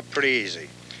 They go up pretty easy.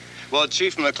 Well,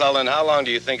 Chief McClellan, how long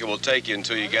do you think it will take you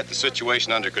until you get the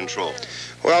situation under control?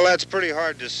 Well, that's pretty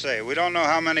hard to say. We don't know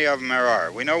how many of them there are.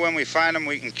 We know when we find them,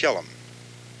 we can kill them.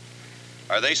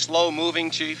 Are they slow-moving,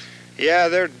 Chief? Yeah,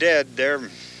 they're dead. They're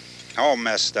all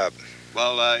messed up.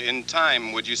 Well, in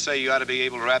time, would you say you ought to be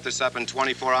able to wrap this up in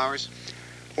 24 hours?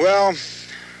 Well,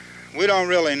 we don't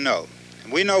really know.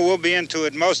 We know we'll be into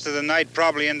it most of the night,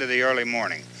 probably into the early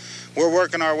morning. We're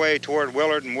working our way toward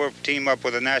Willard, and we'll team up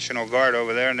with the National Guard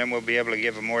over there, and then we'll be able to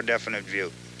give a more definite view.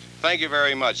 Thank you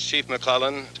very much, Chief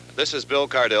McClellan. This is Bill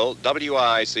Cardill,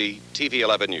 WIC-TV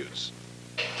 11 News.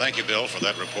 Thank you, Bill, for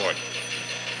that report.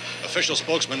 Official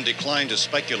spokesman declined to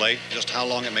speculate just how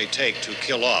long it may take to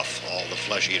kill off all the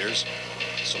flesh eaters,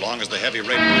 so long as the heavy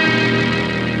rate...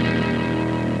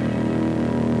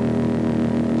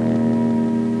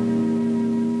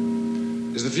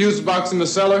 Is the fuse box in the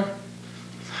cellar?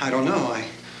 I don't know.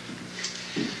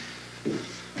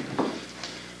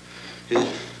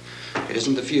 It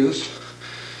isn't the fuse.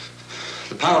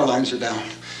 The power lines are down.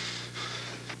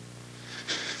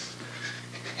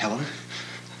 Helen,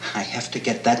 I have to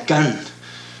get that gun.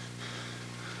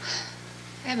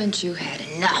 Haven't you had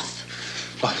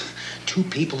enough? But 2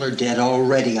 people are dead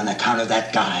already on account of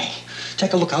that guy.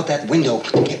 Take a look out that window.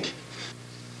 Get...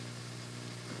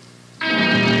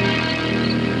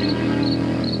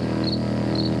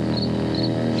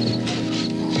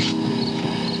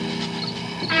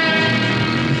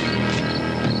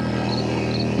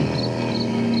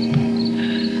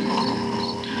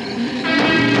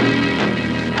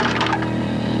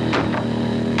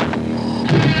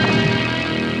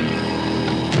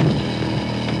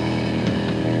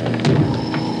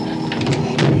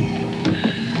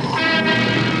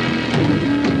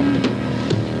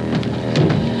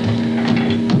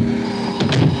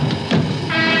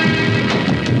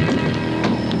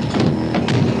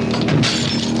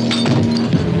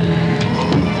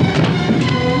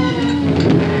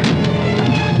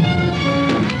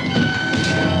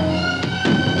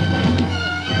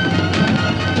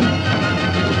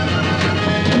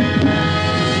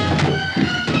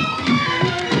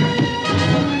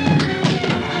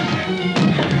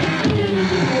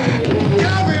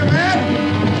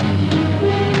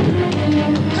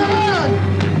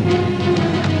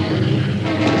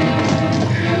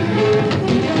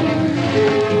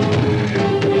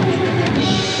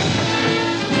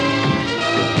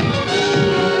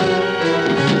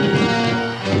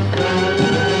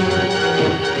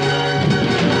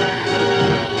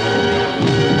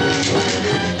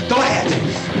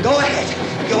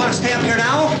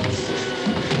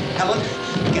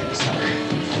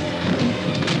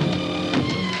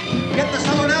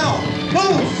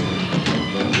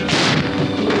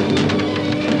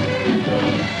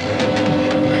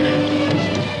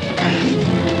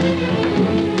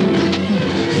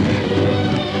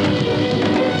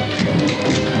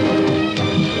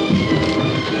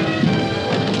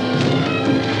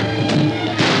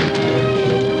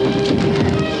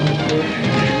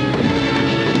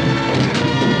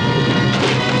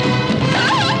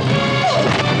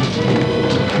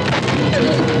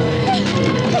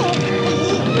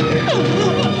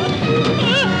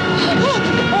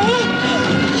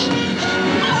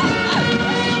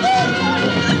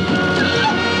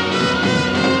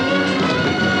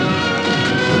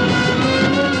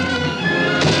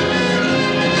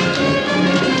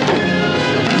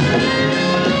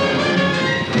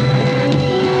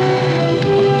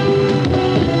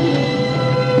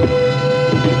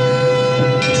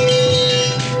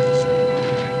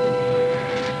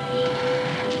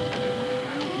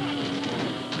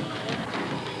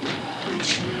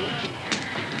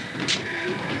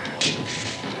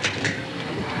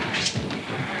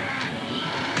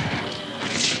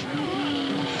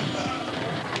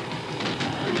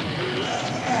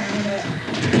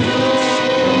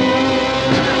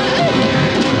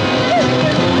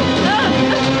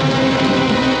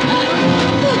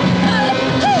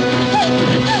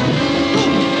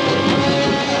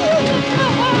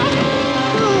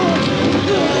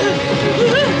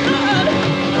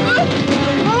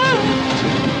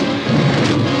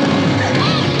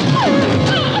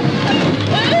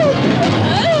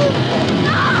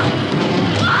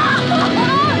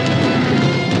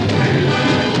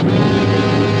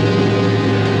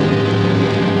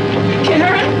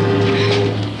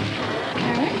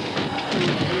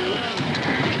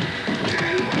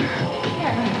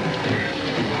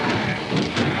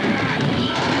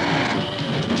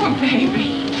 baby.